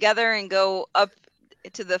picks together and go up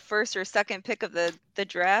to the first or second pick of the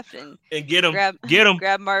draft and get him.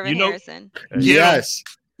 Grab Marvin Harrison. Yes.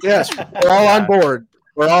 Yes. We're all on board.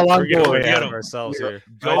 We're all on board. Get ourselves here.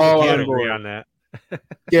 All on agree board on that.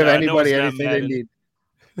 Give anybody anything they need.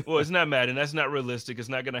 Well, it's not Madden. That's not realistic. It's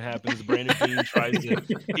not going to happen. Because Brandon Beane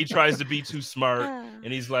tries to be too smart,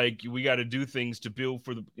 and he's like, we got to do things to build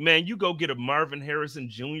for the man. You go get a Marvin Harrison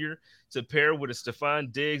Jr. to pair with a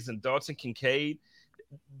Stephon Diggs and Dalton Kincaid.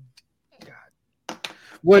 God,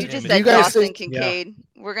 you just said Dawson Kincaid.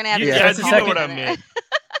 Yeah. We're gonna have to. Yeah, you know what I meant.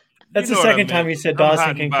 That's the second time you said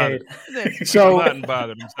Dawson Kincaid. So I'm hot and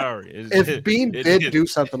bothered. I'm sorry. If Beane did do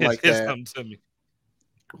something like that, something to me.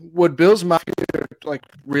 Would Bills Mafia like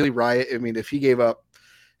really riot? I mean, if he gave up,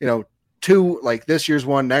 two, like this year's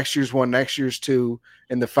one, next year's one, next year's two,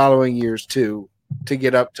 and the following year's two, to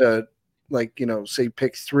get up to say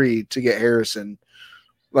pick 3 to get Harrison.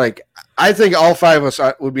 Like, I think all 5 of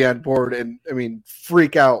us would be on board and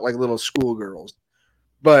freak out like little schoolgirls.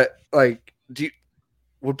 But like,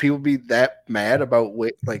 would people be that mad about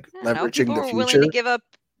leveraging people the were future? Willing to give up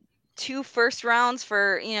 2 first rounds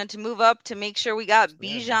for to move up to make sure we got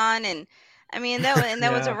Bijan, and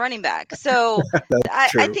that was a running back. So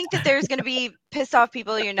I think that there's going to be pissed off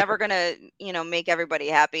people. You're never going to make everybody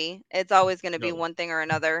happy. It's always going to be one thing or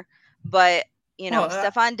another. But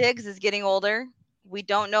Stephon Diggs is getting older. We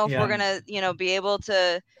don't know if we're going to be able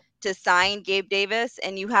to sign Gabe Davis,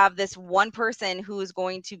 and you have this one person who is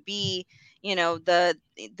going to be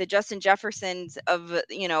the Justin Jeffersons of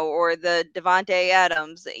or the Devontae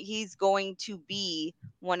Adams. He's going to be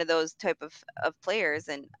one of those type of players,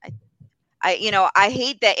 and I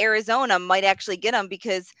hate that Arizona might actually get him,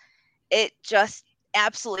 because it just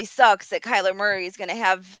absolutely sucks that Kyler Murray is going to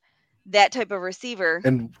have that type of receiver,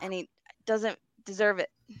 and he doesn't deserve it.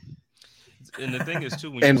 And the thing is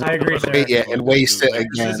too, I agree, and waste it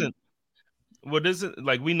again. This isn't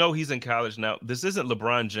like, we know he's in college now. This isn't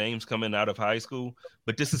LeBron James coming out of high school,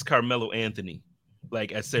 but this is Carmelo Anthony,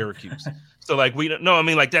 like at Syracuse. So like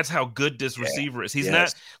that's how good this receiver is. He's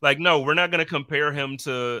not like, no, we're not going to compare him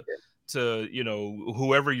to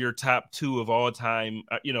whoever your top 2 of all time.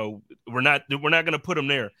 We're not going to put him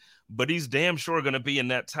there, but he's damn sure going to be in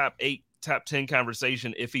that top 8, top 10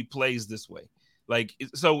 conversation if he plays this way. Like,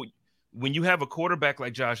 so when you have a quarterback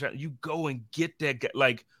like Josh Allen, you go and get that guy.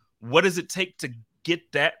 Like, what does it take to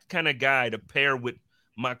get that kind of guy to pair with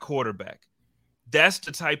my quarterback? That's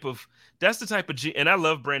the type of and I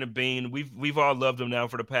love Brandon Beane. We've all loved him now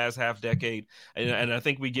for the past half decade, and I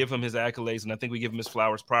think we give him his accolades, and I think we give him his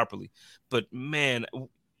flowers properly. But man,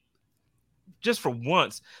 just for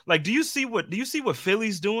once, like, do you see what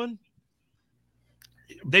Philly's doing?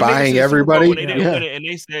 They buying everybody, and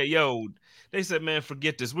they said, man,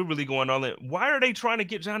 forget this. We're really going all in. Why are they trying to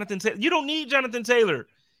get Jonathan Taylor? You don't need Jonathan Taylor.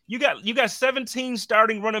 You got 17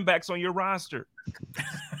 starting running backs on your roster.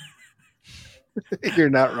 You're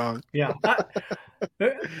not wrong. Yeah.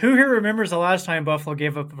 Who here remembers the last time Buffalo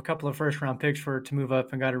gave up a couple of first-round picks to move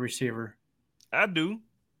up and got a receiver? I do.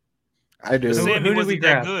 Sammy wasn't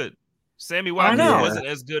that good. Sammy Watkins wasn't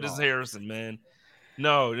as good as Harrison, man.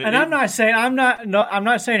 No, and I'm not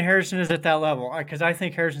saying Harrison is at that level, because I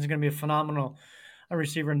think Harrison's going to be a phenomenal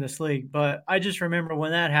receiver in this league. But I just remember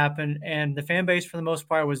when that happened, and the fan base for the most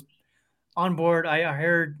part was on board. I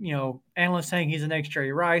heard analysts saying he's the next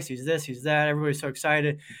Jerry Rice, he's this, he's that. Everybody's so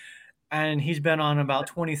excited, and he's been on about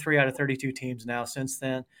 23 out of 32 teams now since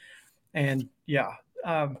then. And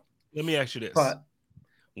let me ask you this: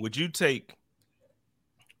 would you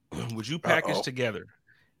package together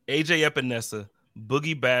AJ Epinesa,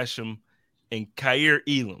 Boogie Basham, and Khair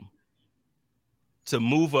Elam to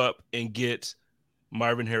move up and get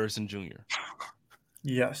Marvin Harrison Jr.?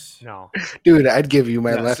 Yes. No. Dude, I'd give you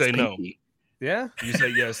my left. Say no. Yeah. You say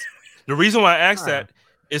yes. The reason why I asked that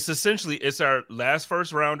is essentially it's our last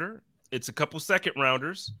first rounder. It's a couple second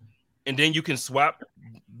rounders, and then you can swap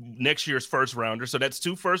next year's first rounder. So that's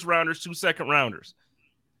 2 first rounders, 2 second rounders.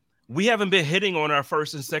 We haven't been hitting on our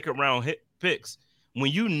first and second round picks.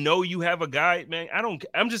 When you have a guy, man,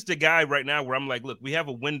 I'm just a guy right now where I'm like, look, we have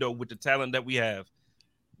a window with the talent that we have.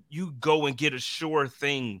 you go and get a sure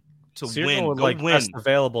thing to So you're win. going Go like win. best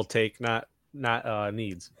available take, not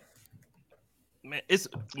needs. Man, it's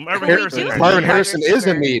Marvin Well, we Harrison. do is need Marvin wide Harrison is a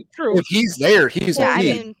receiver. need. True. If he's there, he's Yeah, a I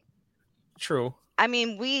need. mean, True.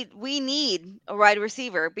 we need a wide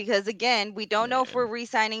receiver because again, we don't know if we're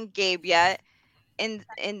re-signing Gabe yet, and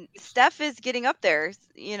Steph is getting up there,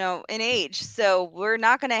 in age, so we're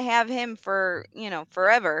not going to have him for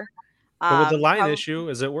forever. But with the line prob- issue,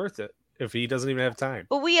 is it worth it if he doesn't even have time?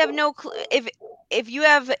 but we have no if you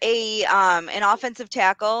have a an offensive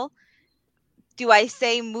tackle. Do I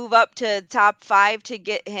say move up to top 5 to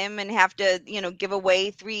get him and have to, give away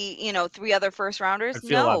three other first rounders? I'd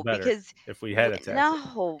feel a lot No, better because if we had a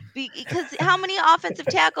tackle. no, because how many offensive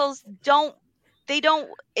tackles don't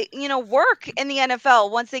work in the NFL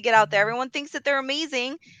once they get out there? Everyone thinks that they're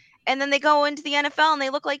amazing, and then they go into the NFL and they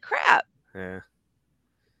look like crap. Yeah.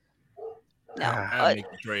 No, I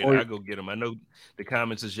make the trade. I go get him. I know the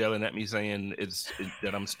comments is yelling at me saying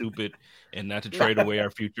that I'm stupid and not to trade away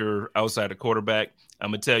our future outside the quarterback.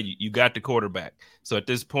 I'm gonna tell you, you got the quarterback. So at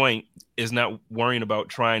this point, it's not worrying about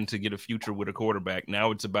trying to get a future with a quarterback.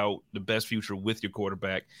 Now it's about the best future with your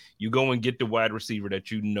quarterback. You go and get the wide receiver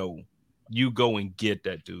that you know. You go and get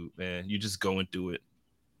that dude, man. You just go and do it.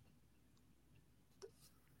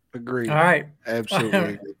 Agreed. All right.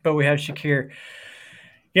 Absolutely. But we have Shakir.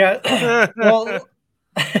 Yeah. Well,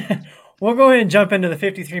 we'll go ahead and jump into the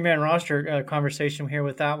 53-man roster conversation here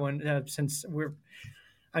with that one, since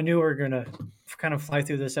I knew we were going to kind of fly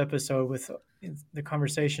through this episode with the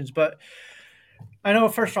conversations. But I know,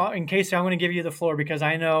 first of all, in case I'm going to give you the floor, because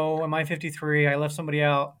I know in my 53, I left somebody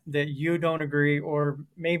out that you don't agree, or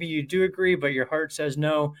maybe you do agree, but your heart says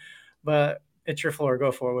no. But it's your floor.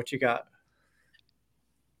 Go for it. What you got?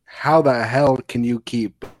 How the hell can you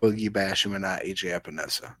keep Boogie Basham and not AJ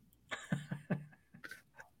Epinesa?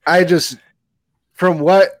 I just, from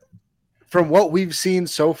what we've seen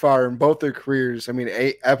so far in both their careers, I mean,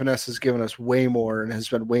 Epinesa has given us way more and has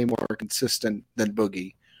been way more consistent than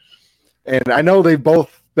Boogie. And I know they've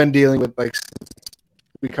both been dealing with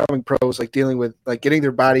becoming pros, dealing with getting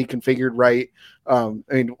their body configured right. I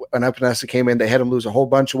mean, when Epinesa came in, they had him lose a whole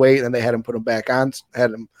bunch of weight, and then they had him put him back on,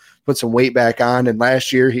 had him put some weight back on. And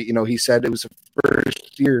last year, he said it was the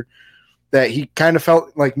first year that he kind of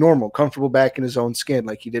felt like normal, comfortable back in his own skin,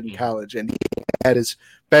 like he did in college. And he had his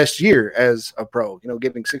best year as a pro,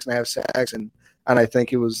 getting 6.5 sacks, and I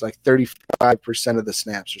think it was 35% of the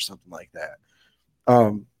snaps or something like that.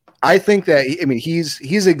 I think that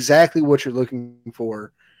he's exactly what you're looking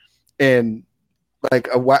for in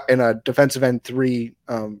a defensive end 3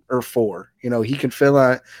 or 4. He can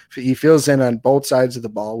he fills in on both sides of the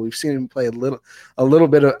ball. We've seen him play a little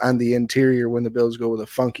bit on the interior when the Bills go with a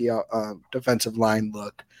funky defensive line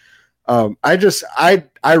look. I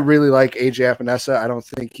really like AJ Epinesa. I don't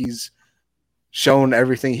think he's shown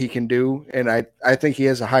everything he can do, and I think he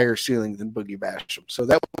has a higher ceiling than Boogie Basham. So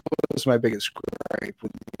that was my biggest gripe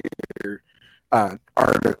with your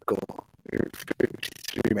article, your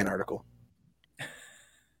 53-man article.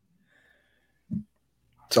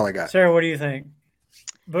 That's all I got. Sarah, what do you think?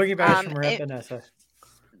 Boogie Basham or Epinesa?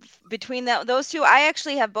 Between those two, I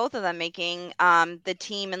actually have both of them making the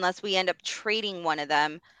team unless we end up trading one of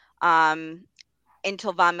them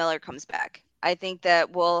until Von Miller comes back. I think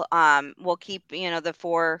that we'll keep the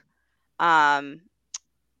 4.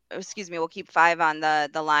 We'll keep 5 on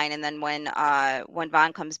the line, and then when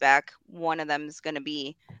Von comes back, one of them is going to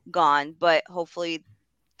be gone. But hopefully,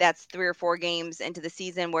 that's 3 or 4 games into the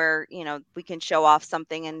season where we can show off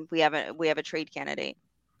something, and we have a trade candidate.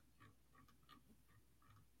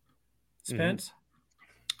 Spence?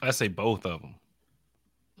 I say both of them.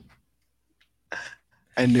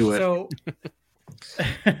 I knew it. So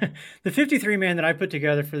the 53-man that I put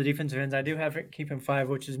together for the defensive ends, I do have to keep him 5,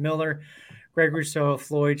 which is Miller, Greg Rousseau,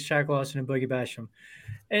 Floyd, Shaq Lawson, and Boogie Basham.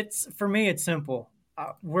 For me, it's simple.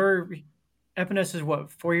 Epinesa is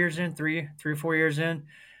what, 4 years in, 3 or 4 years in.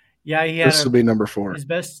 Yeah, This will be number 4.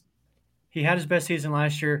 He had his best season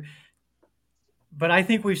last year, but I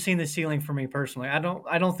think we've seen the ceiling for me personally. I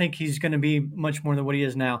don't think he's going to be much more than what he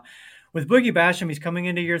is now. With Boogie Basham, he's coming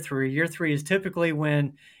into year 3. Year 3 is typically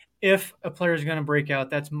when, if a player is going to break out,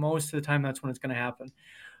 that's most of the time that's when it's going to happen.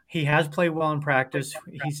 He has played well in practice.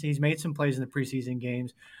 He's made some plays in the preseason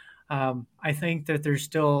games. I think that there's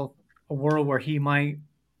still a world where he might,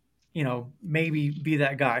 maybe be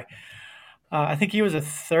that guy. I think he was a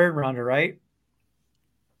 3rd rounder, right?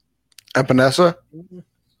 Epinesa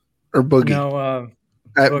or Boogie? No,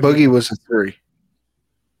 Boogie was a 3.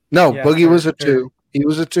 No, yeah, Boogie was a 2. He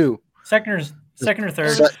was a 2. Second or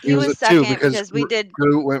 3rd? He was a 2 because we did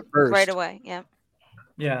Groot went first right away. Yeah.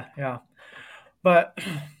 Yeah. But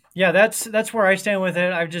Yeah, that's where I stand with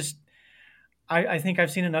it. I think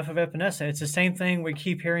I've seen enough of Epinesa. It's the same thing we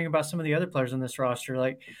keep hearing about some of the other players on this roster.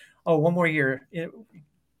 Like, oh, one more year.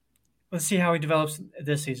 Let's see how he develops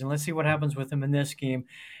this season. Let's see what happens with him in this game.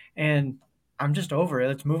 And I'm just over it.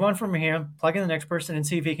 Let's move on from him, plug in the next person, and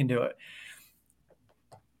see if he can do it.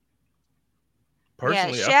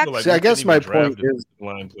 Personally, Yeah, I Shaq. feel like See, I we guess shouldn't my even draft point is, defensive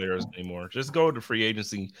line players anymore. Just go to free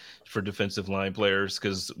agency for defensive line players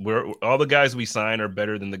because all the guys we sign are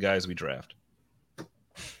better than the guys we draft.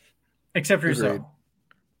 Except Rousseau.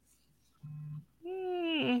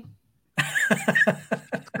 Agreed.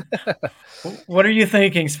 What are you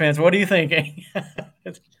thinking, Spence? What are you thinking?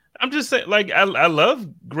 I'm just saying, like, I love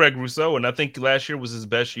Greg Rousseau, and I think last year was his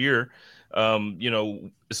best year,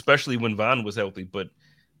 especially when Von was healthy. But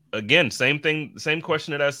again, same thing, same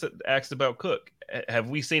question that I asked about Cook. Have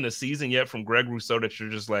we seen a season yet from Greg Rousseau that you're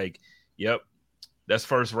just like, yep, that's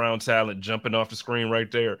first round talent jumping off the screen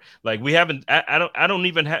right there? Like, we haven't. I don't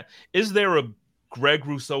even have. Is there a Greg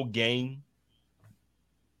Rousseau game?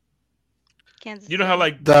 Kansas You know how City.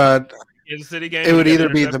 like the Kansas City game? it would he got either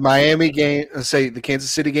be the intercepted? Miami game, say the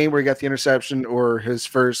Kansas City game where he got the interception, or his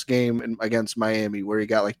first game against Miami where he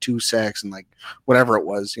got like 2 sacks and like whatever it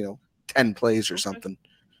was, 10 plays or something.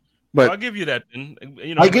 But I'll give you that. And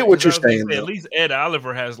I get what you're I was gonna saying, say, at though. least Ed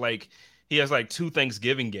Oliver has like 2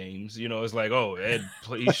 Thanksgiving games. It's like, oh,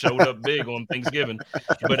 he showed up big on Thanksgiving.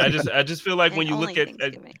 But I just feel like And when you look only at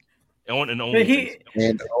Thanksgiving. on and But only he, Thanksgiving.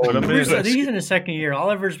 And But I mean, Rousseau, he's in his second year.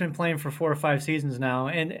 Oliver's been playing for 4 or 5 seasons now,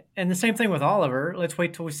 and the same thing with Oliver. Let's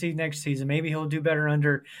wait till we see next season. Maybe he'll do better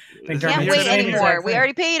under McDermott. Can't Hear wait that anymore. again? We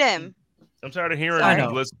already paid him. I'm tired of hearing Sorry.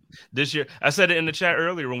 people this year. I said it in the chat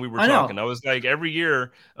earlier when we were I know. talking. I was like, every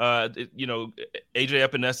year, AJ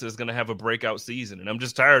Epinesa is going to have a breakout season, and I'm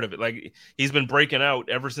just tired of it. Like, he's been breaking out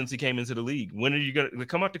ever since he came into the league. When are you going to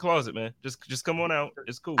come out the closet, man? Just come on out.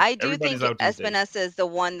 It's cool. I do Everybody's think out these days. Espinosa is the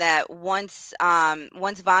one that once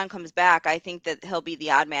Vaughn comes back, I think that he'll be the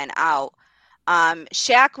odd man out.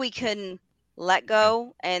 Shaq we can let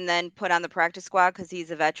go and then put on the practice squad because he's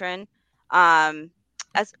a veteran.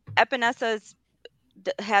 As Epinesa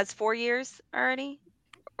has 4 years already.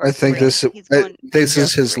 I think this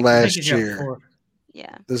is his last year.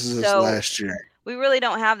 Yeah. This is his last year. We really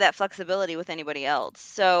don't have that flexibility with anybody else.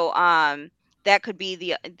 So that could be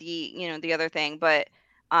the other thing. But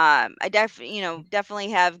I definitely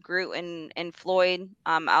have Groot and Floyd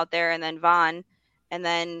out there, and then Vaughn, and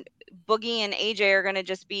then Boogie and AJ are going to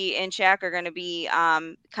just be, and Shaq are going to be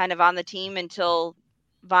kind of on the team until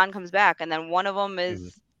Vaughn comes back, and then one of them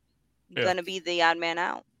is going to be the odd man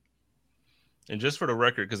out. And just for the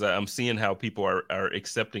record, because I'm seeing how people are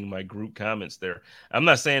accepting my Groot comments there. I'm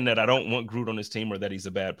not saying that I don't want Groot on this team or that he's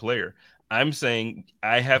a bad player. I'm saying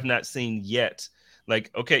I have not seen yet.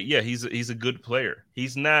 Like, okay, yeah, he's a good player.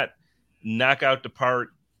 He's not knock out the park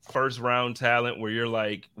first round talent where you're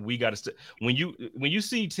like, we got to when you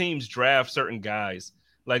see teams draft certain guys,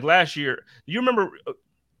 like last year, you remember,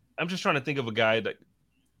 I'm just trying to think of a guy that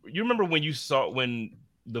you remember when you saw when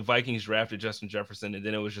the Vikings drafted Justin Jefferson, and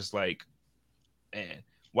then it was just like, man,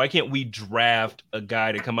 why can't we draft a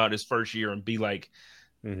guy to come out his first year and be like,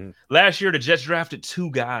 last year the Jets drafted 2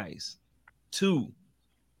 guys. 2.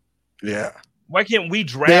 Yeah. Why can't we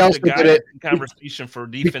draft a guy in conversation for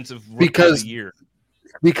defensive rookie of the year?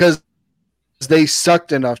 Because they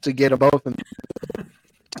sucked enough to get them both in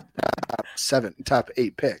top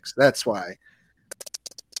 8 picks. That's why.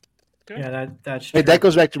 Yeah, that's true. Hey, that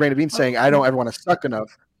goes back to Brandon Bean saying, I don't ever want to suck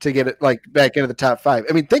enough to get it like back into the top 5.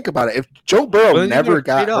 I mean, think about it. If Joe Burrow never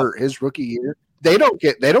got hurt his rookie year, they don't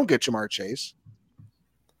get Jamar Chase.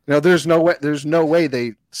 There's no way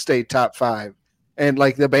they stay top 5. And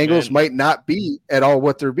like the Bengals might not be at all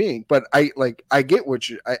what they're being, but I get what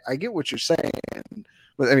you're saying.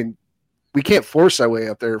 But I mean, we can't force our way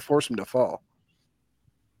up there, force them to fall.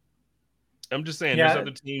 I'm just saying, there's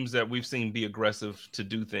other teams that we've seen be aggressive to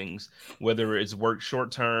do things, whether it's work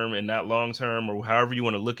short term and not long term, or however you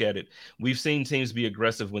want to look at it. We've seen teams be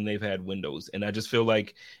aggressive when they've had windows, and I just feel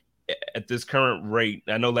like at this current rate,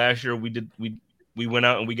 I know last year we went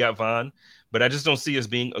out and we got Vaughn, but I just don't see us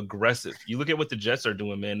being aggressive. You look at what the Jets are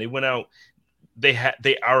doing, man. They went out,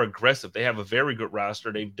 they are aggressive. They have a very good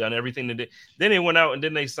roster. They've done everything they did. Then they went out and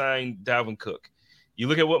then they signed Dalvin Cook. You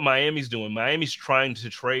look at what Miami's doing. Miami's trying to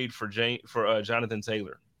trade for Jonathan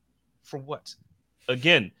Taylor. For what?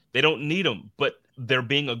 Again, they don't need him, but they're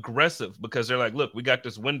being aggressive because they're like, look, we got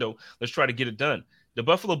this window. Let's try to get it done. The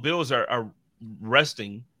Buffalo Bills are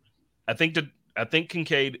resting. I think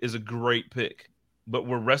Kincaid is a great pick, but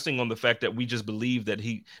we're resting on the fact that we just believe that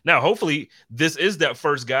now, hopefully this is that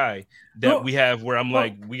first guy that we have where I'm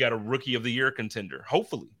like, we got a rookie of the year contender.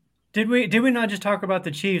 Hopefully. Did we not just talk about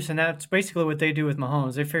the Chiefs, and that's basically what they do with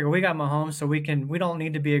Mahomes? They figure we got Mahomes, so we don't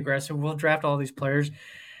need to be aggressive. We'll draft all these players,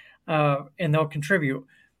 and they'll contribute.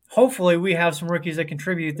 Hopefully, we have some rookies that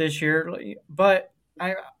contribute this year. But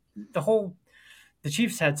the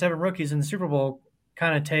Chiefs had 7 rookies in the Super Bowl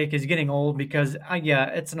kind of take is getting old because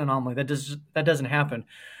it's an anomaly that doesn't happen.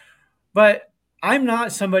 But I'm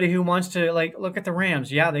not somebody who wants to look at the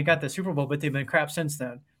Rams. Yeah, they got the Super Bowl, but they've been crap since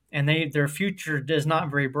then, and their future is not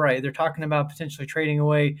very bright. They're talking about potentially trading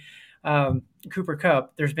away Cooper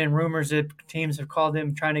Kupp. There's been rumors that teams have called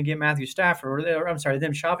them trying to get Matthew Stafford, or I'm sorry,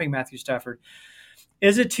 them shopping Matthew Stafford.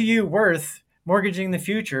 Is it to you worth mortgaging the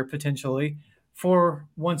future potentially for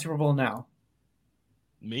one Super Bowl now?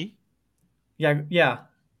 Me? Yeah.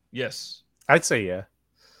 Yes. I'd say yeah.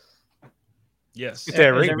 Yes. Is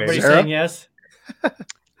everybody saying yes?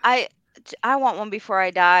 I want one before I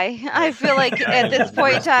die. I feel like at this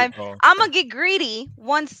point in time, I'm gonna get greedy.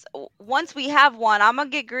 Once we have one, I'm gonna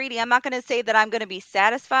get greedy. I'm not gonna say that I'm gonna be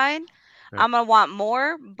satisfied. Yeah. I'm gonna want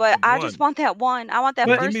more, but I just want that one. I want that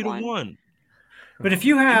first give me the one. one. But if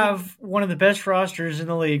you have one of the best rosters in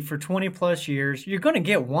the league for 20 plus years, you're going to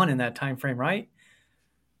get one in that time frame, right?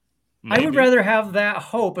 Maybe. I would rather have that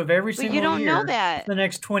hope of every single year. But you don't know that. The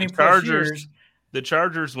next 20 plus years. The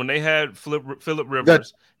Chargers, when they had Phillip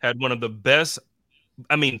Rivers, had one of the best,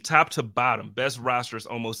 top to bottom, best rosters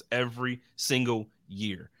almost every single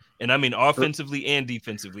year. And offensively and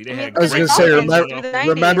defensively. They had. I was going to say,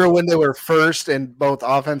 remember when they were first in both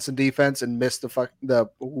offense and defense and missed the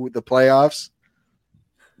playoffs?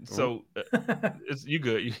 So you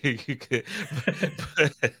good, you good.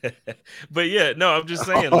 But yeah, no, I'm just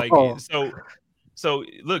saying, so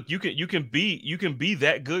look, you can be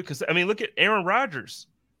that good because look at Aaron Rodgers.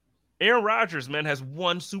 Aaron Rodgers, man, has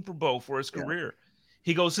 1 Super Bowl for his career.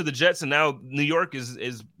 He goes to the Jets, and now New York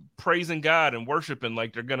is praising God and worshiping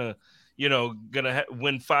like they're gonna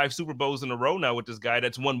win 5 Super Bowls in a row now with this guy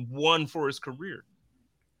that's won 1 for his career.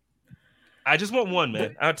 I just want one,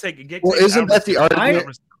 man. I'll take it. Isn't that the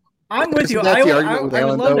argument? I'm with you. I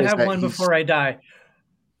would love to have one before I die.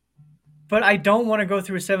 But I don't want to go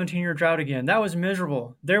through a 17-year drought again. That was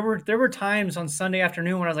miserable. There were times on Sunday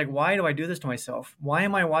afternoon when I was like, why do I do this to myself? Why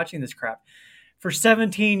am I watching this crap? For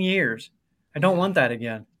 17 years. I don't want that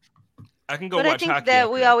again. I can go but watch I think that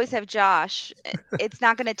we always have Josh. It's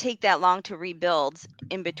not going to take that long to rebuild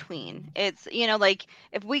in between. It's,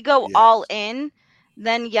 if we go all in,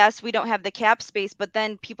 then yes, we don't have the cap space, but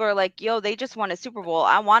then people are like, yo, they just won a Super Bowl.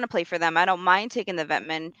 I want to play for them. I don't mind taking the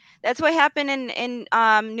vetman. That's what happened in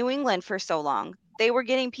New England for so long. They were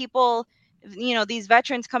getting people, these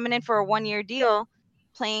veterans coming in for a 1-year deal,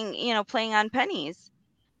 playing on pennies.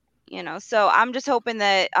 So I'm just hoping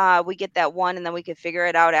that we get that one and then we could figure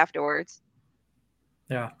it out afterwards.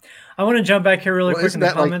 Yeah. I want to jump back here really quick in the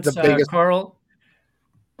comments. Carl,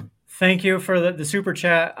 thank you for the super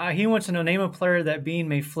chat. He wants to know, name a player that Bean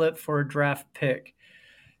may flip for a draft pick.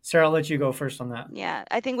 Sarah, I'll let you go first on that. Yeah,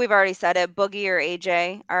 I think we've already said it. Boogie or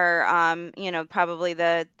AJ are, probably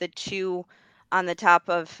the 2 on the top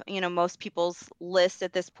of, most people's list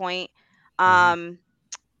at this point. I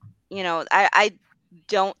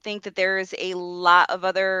don't think that there's a lot of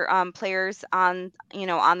other players on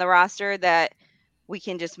the roster that we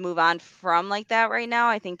can just move on from like that right now.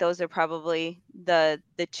 I think those are probably the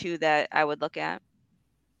 2 that I would look at.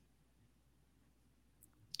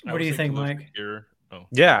 What do you think, Mike? Oh.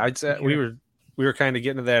 Yeah, I'd say we were kind of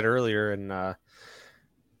getting to that earlier, and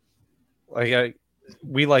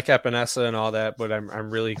we like Epinesa and all that, but I'm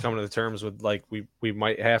really coming to the terms with we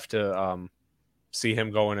might have to see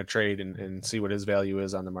him go in a trade and see what his value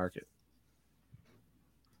is on the market.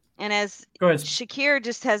 And as Shakir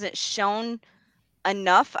just hasn't shown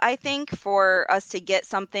enough, I think, for us to get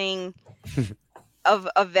something of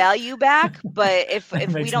value back. But if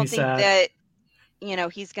we don't think that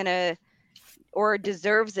he's gonna or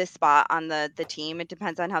deserves this spot on the team, it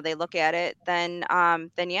depends on how they look at it, then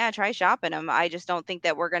yeah, try shopping him. I just don't think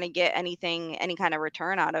that we're gonna get any kind of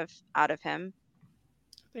return out of him.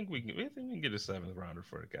 I think we can get a 7th rounder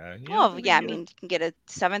for the guy. Well, yeah, you can get a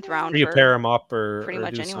 7th round. You pair him up or pretty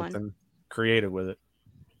much do anyone. Something creative with it.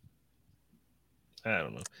 I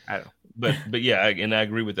don't know. But yeah, and I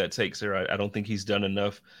agree with that take, Sarah. I don't think he's done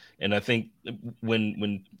enough. And I think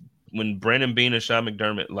when Brandon Beane and Sean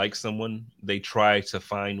McDermott like someone, they try to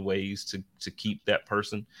find ways to keep that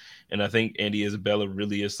person. And I think Andy Isabella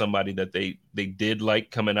really is somebody that they did like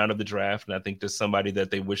coming out of the draft. And I think there's somebody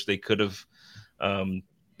that they wish they could have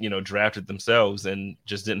drafted themselves and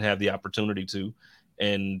just didn't have the opportunity to.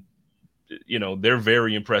 And they're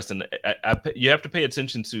very impressed, and you have to pay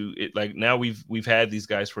attention to it. Like now we've had these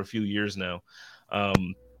guys for a few years now,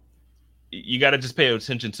 you got to just pay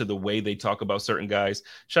attention to the way they talk about certain guys.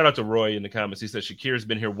 Shout out to Roy in the comments. He said Shakir's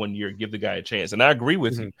been here 1 year. Give the guy a chance. And I agree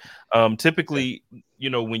with you. Typically,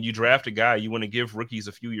 when you draft a guy, you want to give rookies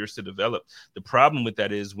a few years to develop. The problem with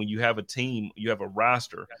that is when you have a team, you have a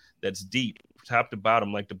roster that's deep, top to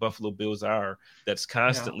bottom, like the Buffalo Bills are, that's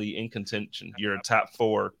constantly in contention. You're a top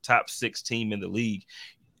 4, top 6 team in the league.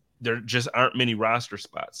 There just aren't many roster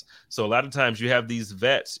spots. So a lot of times you have these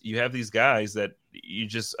vets, you have these guys that you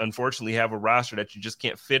just unfortunately have a roster that you just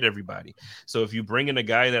can't fit everybody. So if you bring in a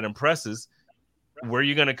guy that impresses, where are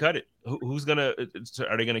you going to cut it? Who's going to,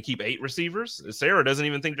 are they going to keep 8 receivers? Sara doesn't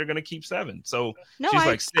even think they're going to keep 7. So she's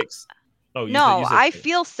like 6. Oh, no, said I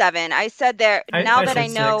feel 7. I said there now that I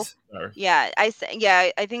know. 6. Yeah, I think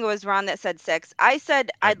it was Ron that said 6. I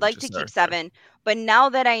said I'd like to keep 7, but now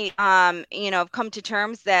that I have come to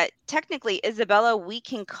terms that technically Isabella we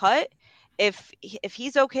can cut if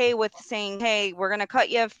he's okay with saying, hey, we're gonna cut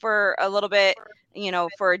you for a little bit,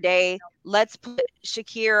 for a day. Let's put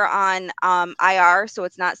Shakir on IR, so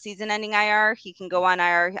it's not season-ending IR. He can go on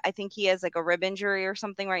IR. I think he has like a rib injury or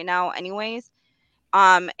something right now, anyways.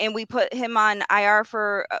 And we put him on IR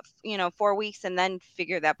for 4 weeks and then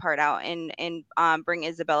figure that part out and bring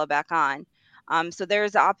Isabella back on. So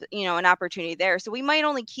there's an opportunity there. So we might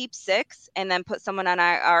only keep 6 and then put someone on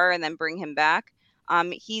IR and then bring him back.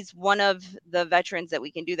 He's one of the veterans that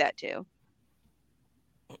we can do that to.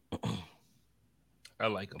 I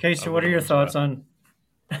like him. Casey, what are your thoughts on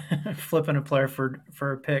flipping a player for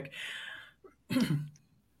a pick?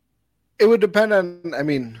 It would depend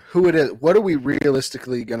on, who it is. What are we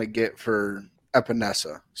realistically going to get for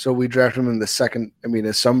Epinesa? So we draft him in the second.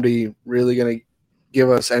 Is somebody really going to give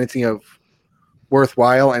us anything of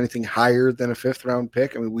worthwhile, anything higher than a 5th round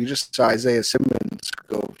pick? We just saw Isaiah Simmons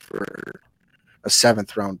go for a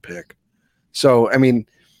 7th round pick. So,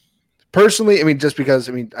 personally, just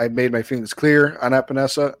because, I made my feelings clear on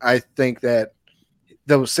Epinesa, I think that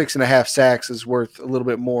those 6.5 sacks is worth a little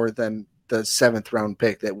bit more than the 7th round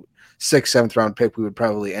pick, that 6th, 7th round pick we would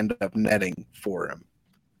probably end up netting for him.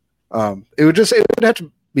 It would have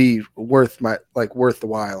to be worth the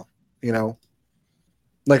while,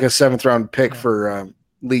 like a 7th round pick for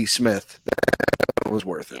Lee Smith. That was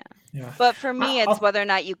worth it. Yeah. But for me, it's whether or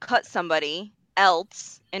not you cut somebody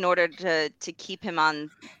else in order to keep him on,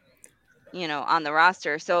 on the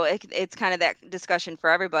roster. So it's kind of that discussion for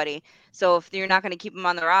everybody. So if you're not going to keep him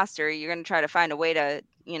on the roster, you're going to try to find a way to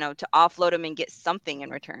offload him and get something in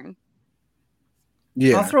return.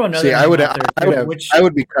 Yeah. I'll throw another. See, I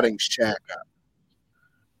would be cutting Shaq up.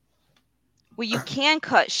 Well, you can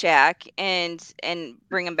cut Shaq and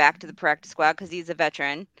bring him back to the practice squad because he's a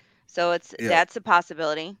veteran. So that's a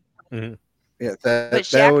possibility. Mm-hmm. Yeah, but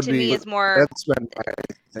Shaq to me is more. That's been my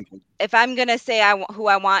thinking. If I'm gonna say who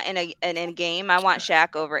I want in a game, I want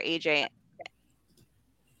Shaq over AJ.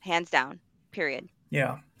 Hands down. Period.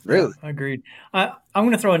 Yeah. Really? Yeah, agreed. I'm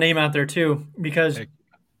going to throw a name out there too, because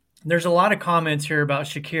there's a lot of comments here about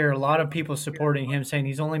Shakir. A lot of people supporting him, saying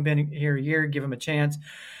he's only been here a year, give him a chance.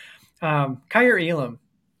 Kyer Elam,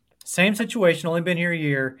 same situation, only been here a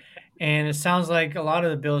year, and it sounds like a lot of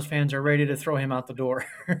the Bills fans are ready to throw him out the door.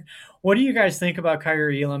 What do you guys think about Kyer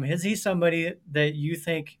Elam? Is he somebody that you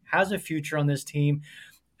think has a future on this team?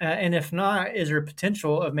 And if not, is there a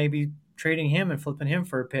potential of maybe trading him and flipping him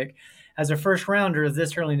for a pick? As a first rounder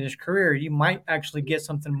this early in his career, you might actually get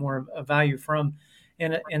something more of value from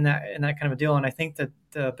in that kind of a deal. And I think that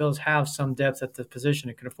the Bills have some depth at the position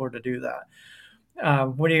and can afford to do that.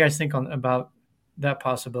 What do you guys think about that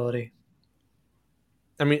possibility?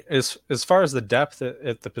 As far as the depth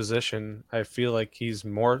at the position, I feel like he's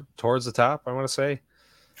more towards the top, I want to say.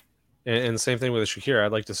 And the same thing with Shakir.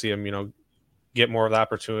 I'd like to see him, get more of the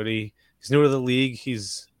opportunity. He's new to the league.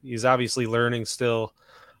 He's obviously learning still.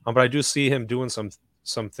 But I do see him doing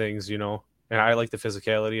some things, and I like the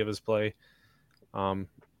physicality of his play, and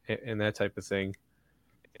that type of thing.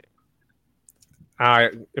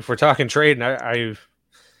 If we're talking trading, I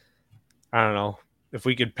don't know if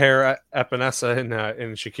we could pair Epinesa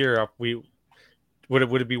and Shakir up.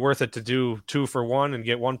 Would it be worth it to do 2 for 1 and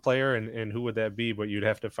get one player, and who would that be? But you'd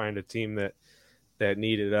have to find a team that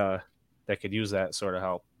needed that could use that sort of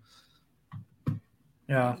help.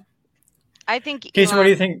 Yeah. I think Casey, what do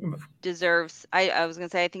you think? Deserves. I was gonna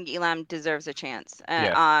say I think Elam deserves a chance.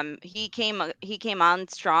 Yeah. He came on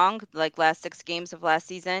strong like last 6 games of last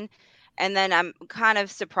season, and then I'm kind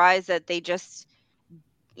of surprised that they just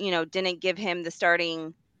didn't give him the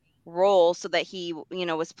starting role so that he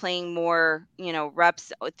was playing more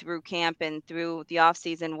reps through camp and through the off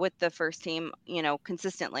season with the first team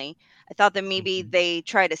consistently. I thought that maybe they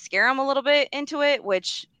tried to scare him a little bit into it,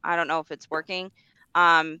 which I don't know if it's working.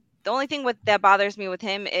 only thing that bothers me with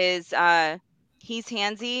him is he's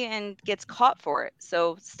handsy and gets caught for it.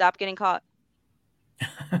 So stop getting caught.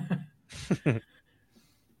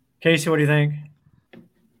 Casey, what do you think?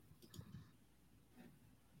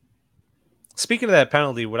 Speaking of that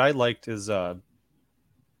penalty, what I liked is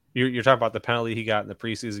you're talking about the penalty he got in the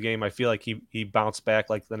preseason game. I feel like he bounced back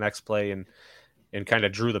like the next play and kind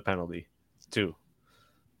of drew the penalty too.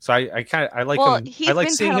 So I like him. He's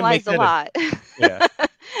been penalized a lot. Yeah,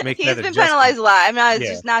 he's been penalized a lot. I mean,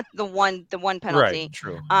 it's just not the one penalty. Right.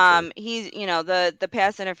 True. He's the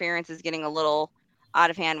pass interference is getting a little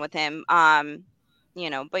out of hand with him.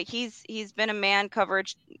 But he's been a man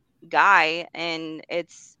coverage guy, and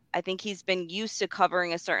I think he's been used to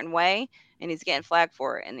covering a certain way, and he's getting flagged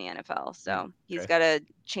for it in the NFL. So he's got to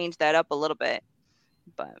change that up a little bit.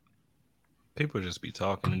 But people just be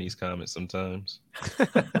talking in these comments sometimes.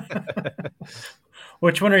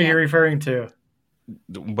 Which one are you referring to?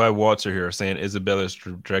 By Walter here saying Isabella's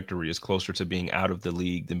trajectory is closer to being out of the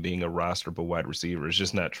league than being a rosterable wide receiver. It's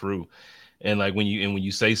just not true. And like when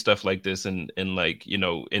you say stuff like this and like,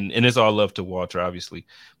 and it's all love to Walter, obviously,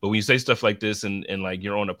 but when you say stuff like this and like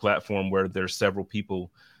you're on a platform where there's several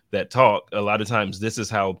people that talk, a lot of times this is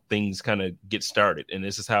how things kind of get started. And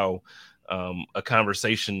this is how a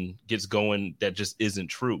conversation gets going that just isn't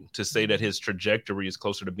true. To say that his trajectory is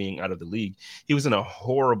closer to being out of the league. He was in a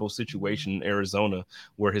horrible situation in Arizona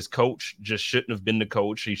where his coach just shouldn't have been the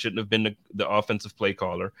coach. He shouldn't have been the offensive play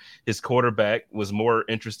caller. His quarterback was more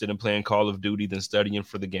interested in playing Call of Duty than studying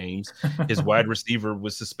for the games. His wide receiver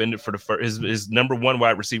was suspended for the first, his number one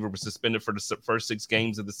wide receiver was suspended for the first 6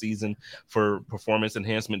 games of the season for performance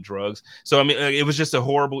enhancement drugs. So, I mean, it was just a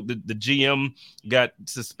horrible, the GM got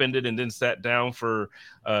suspended and then sat down for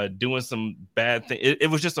doing some bad thing.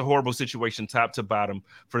 It was just a horrible situation, top to bottom,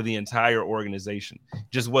 for the entire organization.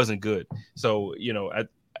 Just wasn't good. So,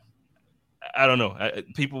 I don't know.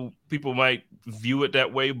 People might view it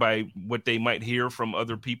that way by what they might hear from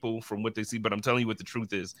other people, from what they see. But I'm telling you what the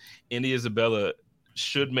truth is. Andy Isabella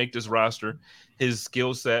should make this roster. His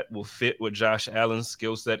skill set will fit what Josh Allen's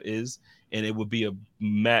skill set is. And it would be a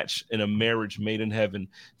match and a marriage made in heaven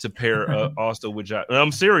to pair also with Josh. And I'm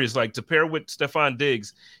serious, like to pair with Stephon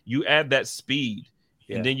Diggs, you add that speed,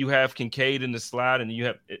 and then you have Kincaid in the slot, and you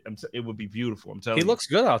have it would be beautiful. I'm telling you, he looks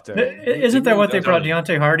good out there. Isn't that what they brought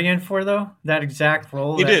Deontay Hardy in for, though? That exact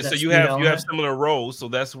role. He did. So you have similar roles. So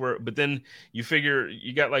that's where. But then you figure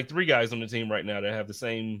you got like 3 guys on the team right now that have the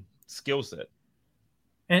same skill set.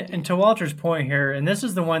 And to Walter's point here, and this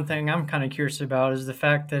is the one thing I'm kind of curious about, is the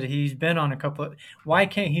fact that he's been on a couple of – why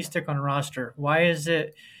can't he stick on a roster? Why is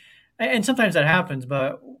it – and sometimes that happens,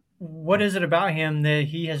 but what is it about him that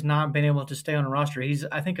he has not been able to stay on a roster? He's,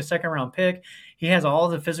 I think, a second-round pick. He has all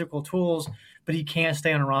the physical tools, but he can't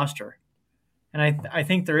stay on a roster. And I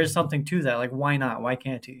think there is something to that. Like, why not? Why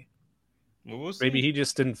can't he? Well, we'll maybe he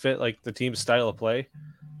just didn't fit, like, the team's style of play.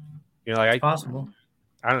 Like it's possible.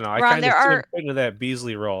 I don't know. I kind of put into that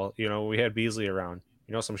Beasley role. We had Beasley around.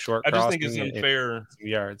 Some short. I just think it's unfair. Some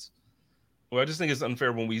yards. Well, I just think it's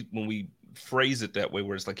unfair when we phrase it that way,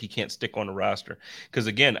 where it's like he can't stick on the roster. Because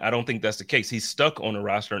again, I don't think that's the case. He's stuck on a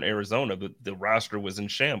roster in Arizona, but the roster was in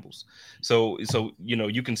shambles. So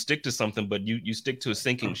you can stick to something, but you stick to a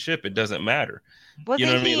sinking ship. It doesn't matter.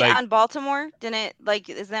 Wasn't he on Baltimore?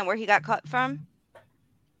 Isn't that where he got cut from?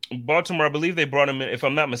 Baltimore, I believe they brought him in. If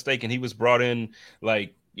I'm not mistaken, he was brought in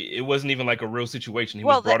like it wasn't even like a real situation. He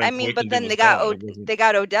was brought in. But then they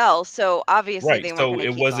got Odell, so obviously they weren't. So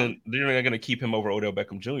it wasn't. They're not going to keep him over Odell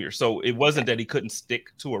Beckham Jr. So it wasn't that he couldn't stick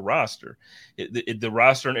to a roster. The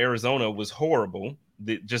roster in Arizona was horrible.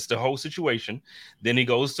 Just the whole situation. Then he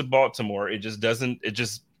goes to Baltimore. It just doesn't. It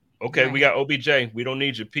just okay. Right. We got OBJ. We don't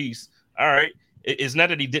need your piece. All right. It's not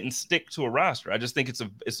that he didn't stick to a roster. I just think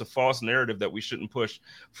it's a false narrative that we shouldn't push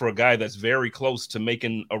for a guy that's very close to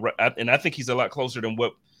making and I think he's a lot closer than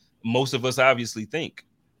what most of us obviously think.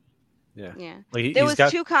 Yeah. Like there was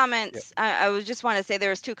 2 comments. Yeah. I was just want to say there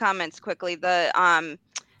was 2 comments quickly. The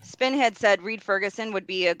Spin had said Reed Ferguson would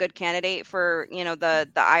be a good candidate for the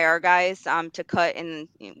IR guys to cut and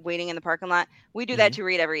waiting in the parking lot. We do that to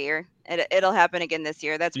Reed every year. It'll happen again this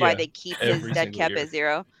year. That's why they keep his dead cap at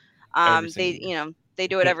 0. They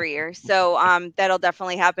do it every year. So that'll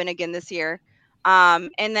definitely happen again this year. And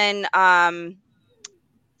then it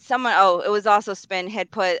was also Spin had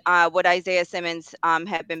put would Isaiah Simmons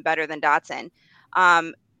have been better than Dotson.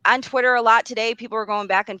 On Twitter a lot today, people were going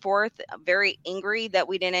back and forth, very angry that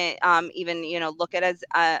we didn't even look at as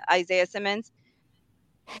Isaiah Simmons.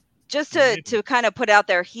 Just to kind of put out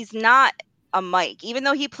there, he's not Mike, even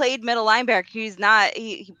though he played middle linebacker.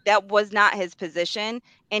 That was not his position,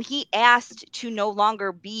 and he asked to no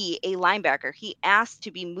longer be a linebacker. He asked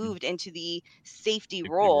to be moved into the safety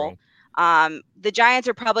role. The Giants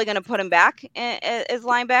are probably going to put him back as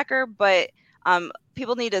linebacker, but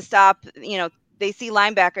people need to stop. They see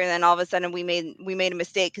linebacker, and then all of a sudden we made a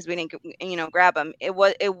mistake because we didn't grab him. It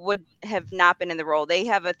would have not been in the role. They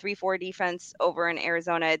have a 3-4 defense over in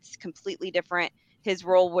Arizona. It's completely different. His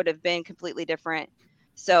role would have been completely different.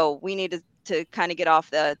 So we need to kind of get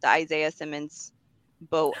off the Isaiah Simmons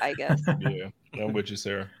boat, I guess. Yeah, I'm with you,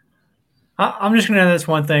 Sarah. I'm just going to add this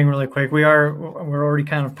one thing really quick. We're already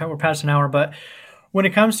we're past an hour, but when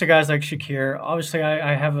it comes to guys like Shakir, obviously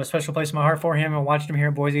I have a special place in my heart for him. I watched him here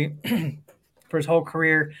in Boise for his whole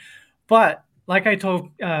career. But like I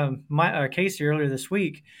told Casey earlier this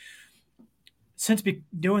week, since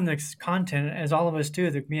doing this content, as all of us do,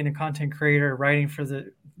 being a content creator, writing for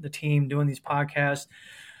the team, doing these podcasts,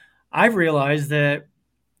 I've realized that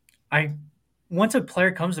once a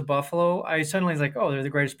player comes to Buffalo, I suddenly was like, oh, they're the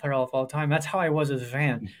greatest player of all time. That's how I was as a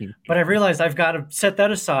fan. But I realized I've got to set that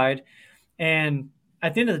aside. And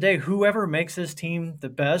at the end of the day, whoever makes this team the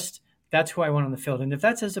best, that's who I want on the field. And if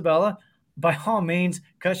that's Isabella, by all means,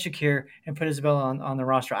 cut Shakir and put Isabella on the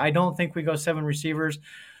roster. I don't think we go 7 receivers,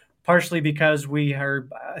 partially because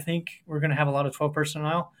I think we're going to have a lot of 12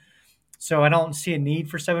 personnel. So I don't see a need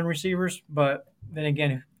for 7 receivers. But then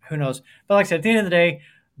again, who knows? But like I said, at the end of the day,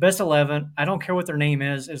 best 11. I don't care what their name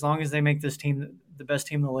is, as long as they make this team the best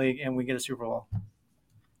team in the league and we get a Super Bowl.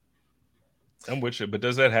 I'm with you, but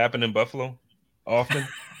does that happen in Buffalo often?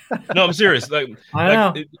 No, I'm serious.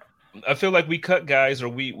 I feel like we cut guys, or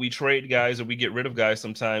we trade guys, or we get rid of guys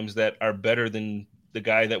sometimes that are better than the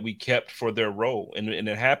guy that we kept for their role, and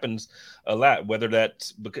it happens a lot. Whether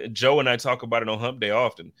that's because Joe and I talk about it on Hump Day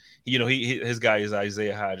often. His guy is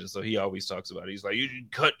Isaiah Hodgins, so he always talks about it. He's like, you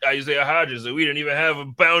cut Isaiah Hodgins, and we didn't even have a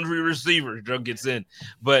boundary receiver. Joe gets in,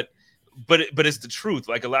 but it's the truth.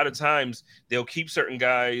 Like, a lot of times they'll keep certain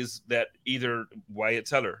guys that either Wyatt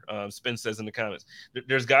Teller, Spence says in the comments,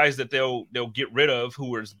 there's guys that they'll get rid of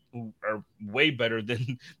who are way better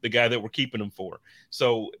than the guy that we're keeping them for.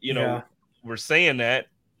 So, we're saying that.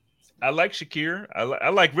 I like Shakir. I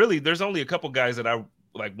like, really, there's only a couple guys that I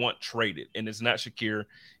like want traded, and it's not Shakir.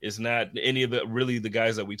 It's not any of the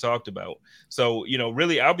guys that we talked about. So,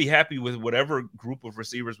 really, I'll be happy with whatever group of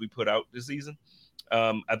receivers we put out this season.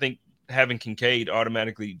 I think having Kincaid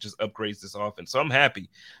automatically just upgrades this offense. So I'm happy.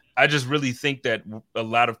 I just really think that a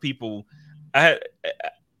lot of people, I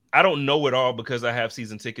don't know it all because I have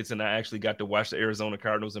season tickets and I actually got to watch the Arizona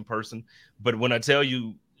Cardinals in person. But when I tell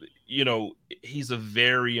you, he's a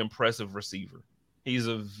very impressive receiver. He's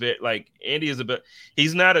Andy is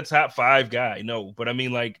he's not a top 5 guy, no, but I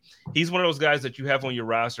mean, like, he's one of those guys that you have on your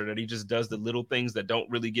roster that he just does the little things that don't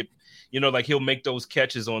really get, like, he'll make those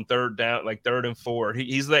catches on 3rd down, like 3rd and 4.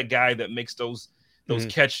 He's that guy that makes those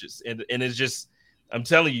catches, and it's just, I'm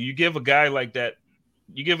telling you, you give a guy like that,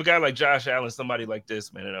 you give a guy like Josh Allen somebody like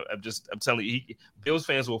this, man, and I'm telling you, Bills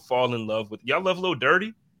fans will fall in love with. Y'all love Lil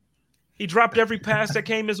Dirty? He dropped every pass that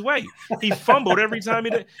came his way. He fumbled every time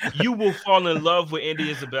he did. You will fall in love with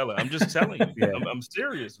Andy Isabella. I'm just telling you. Yeah. I'm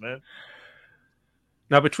serious, man.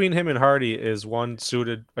 Now, between him and Hardy, is one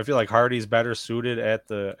suited? I feel like Hardy's better suited at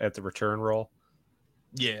the return role.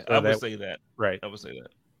 Yeah, I would say that. Right. I would say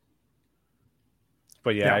that.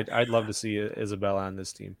 But yeah. I'd love to see Isabella on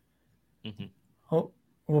this team. Mm-hmm. Well,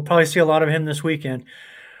 we'll probably see a lot of him this weekend.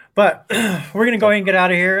 But we're going to go ahead and get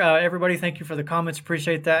out of here. Everybody, thank you for the comments.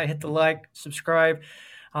 Appreciate that. Hit the like, subscribe.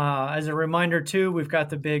 As a reminder, too, we've got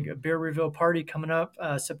the big beer reveal party coming up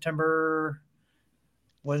September.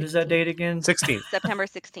 What 16th. Is that date again? 16th. September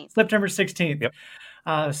 16th. September 16th.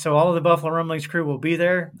 Yep. So all of the Buffalo Rumblings crew will be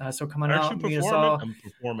there. So come on out. Meet us all. I'm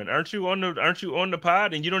performing. Aren't you on the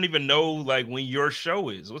pod? And you don't even know, like, when your show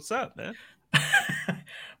is. What's up, man?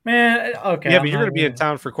 Man, okay. Yeah, but you're going to be in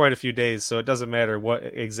town for quite a few days, so it doesn't matter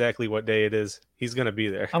exactly what day it is. He's going to be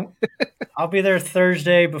there. I'll be there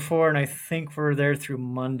Thursday before, and I think we're there through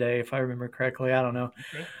Monday, if I remember correctly. I don't know.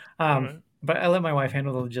 Okay. Right. But I let my wife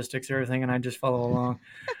handle the logistics and everything, and I just follow along.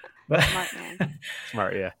 But Smart, man.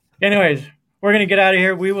 Smart, yeah. Anyways, we're going to get out of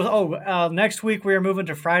here. We will. Next week we are moving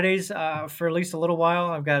to Fridays for at least a little while.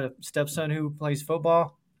 I've got a stepson who plays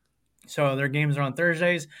football, so their games are on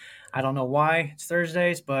Thursdays. I don't know why it's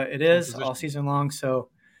Thursdays, but it is all season long. So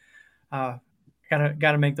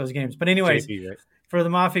gotta make those games. But anyways, JP, right? For the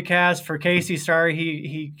Mafia cast, for Casey, sorry,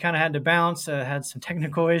 he kind of had to bounce, had some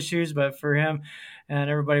technical issues, but for him and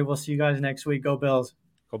everybody, we'll see you guys next week. Go Bills.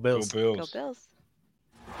 Go Bills. Go Bills. Go Bills.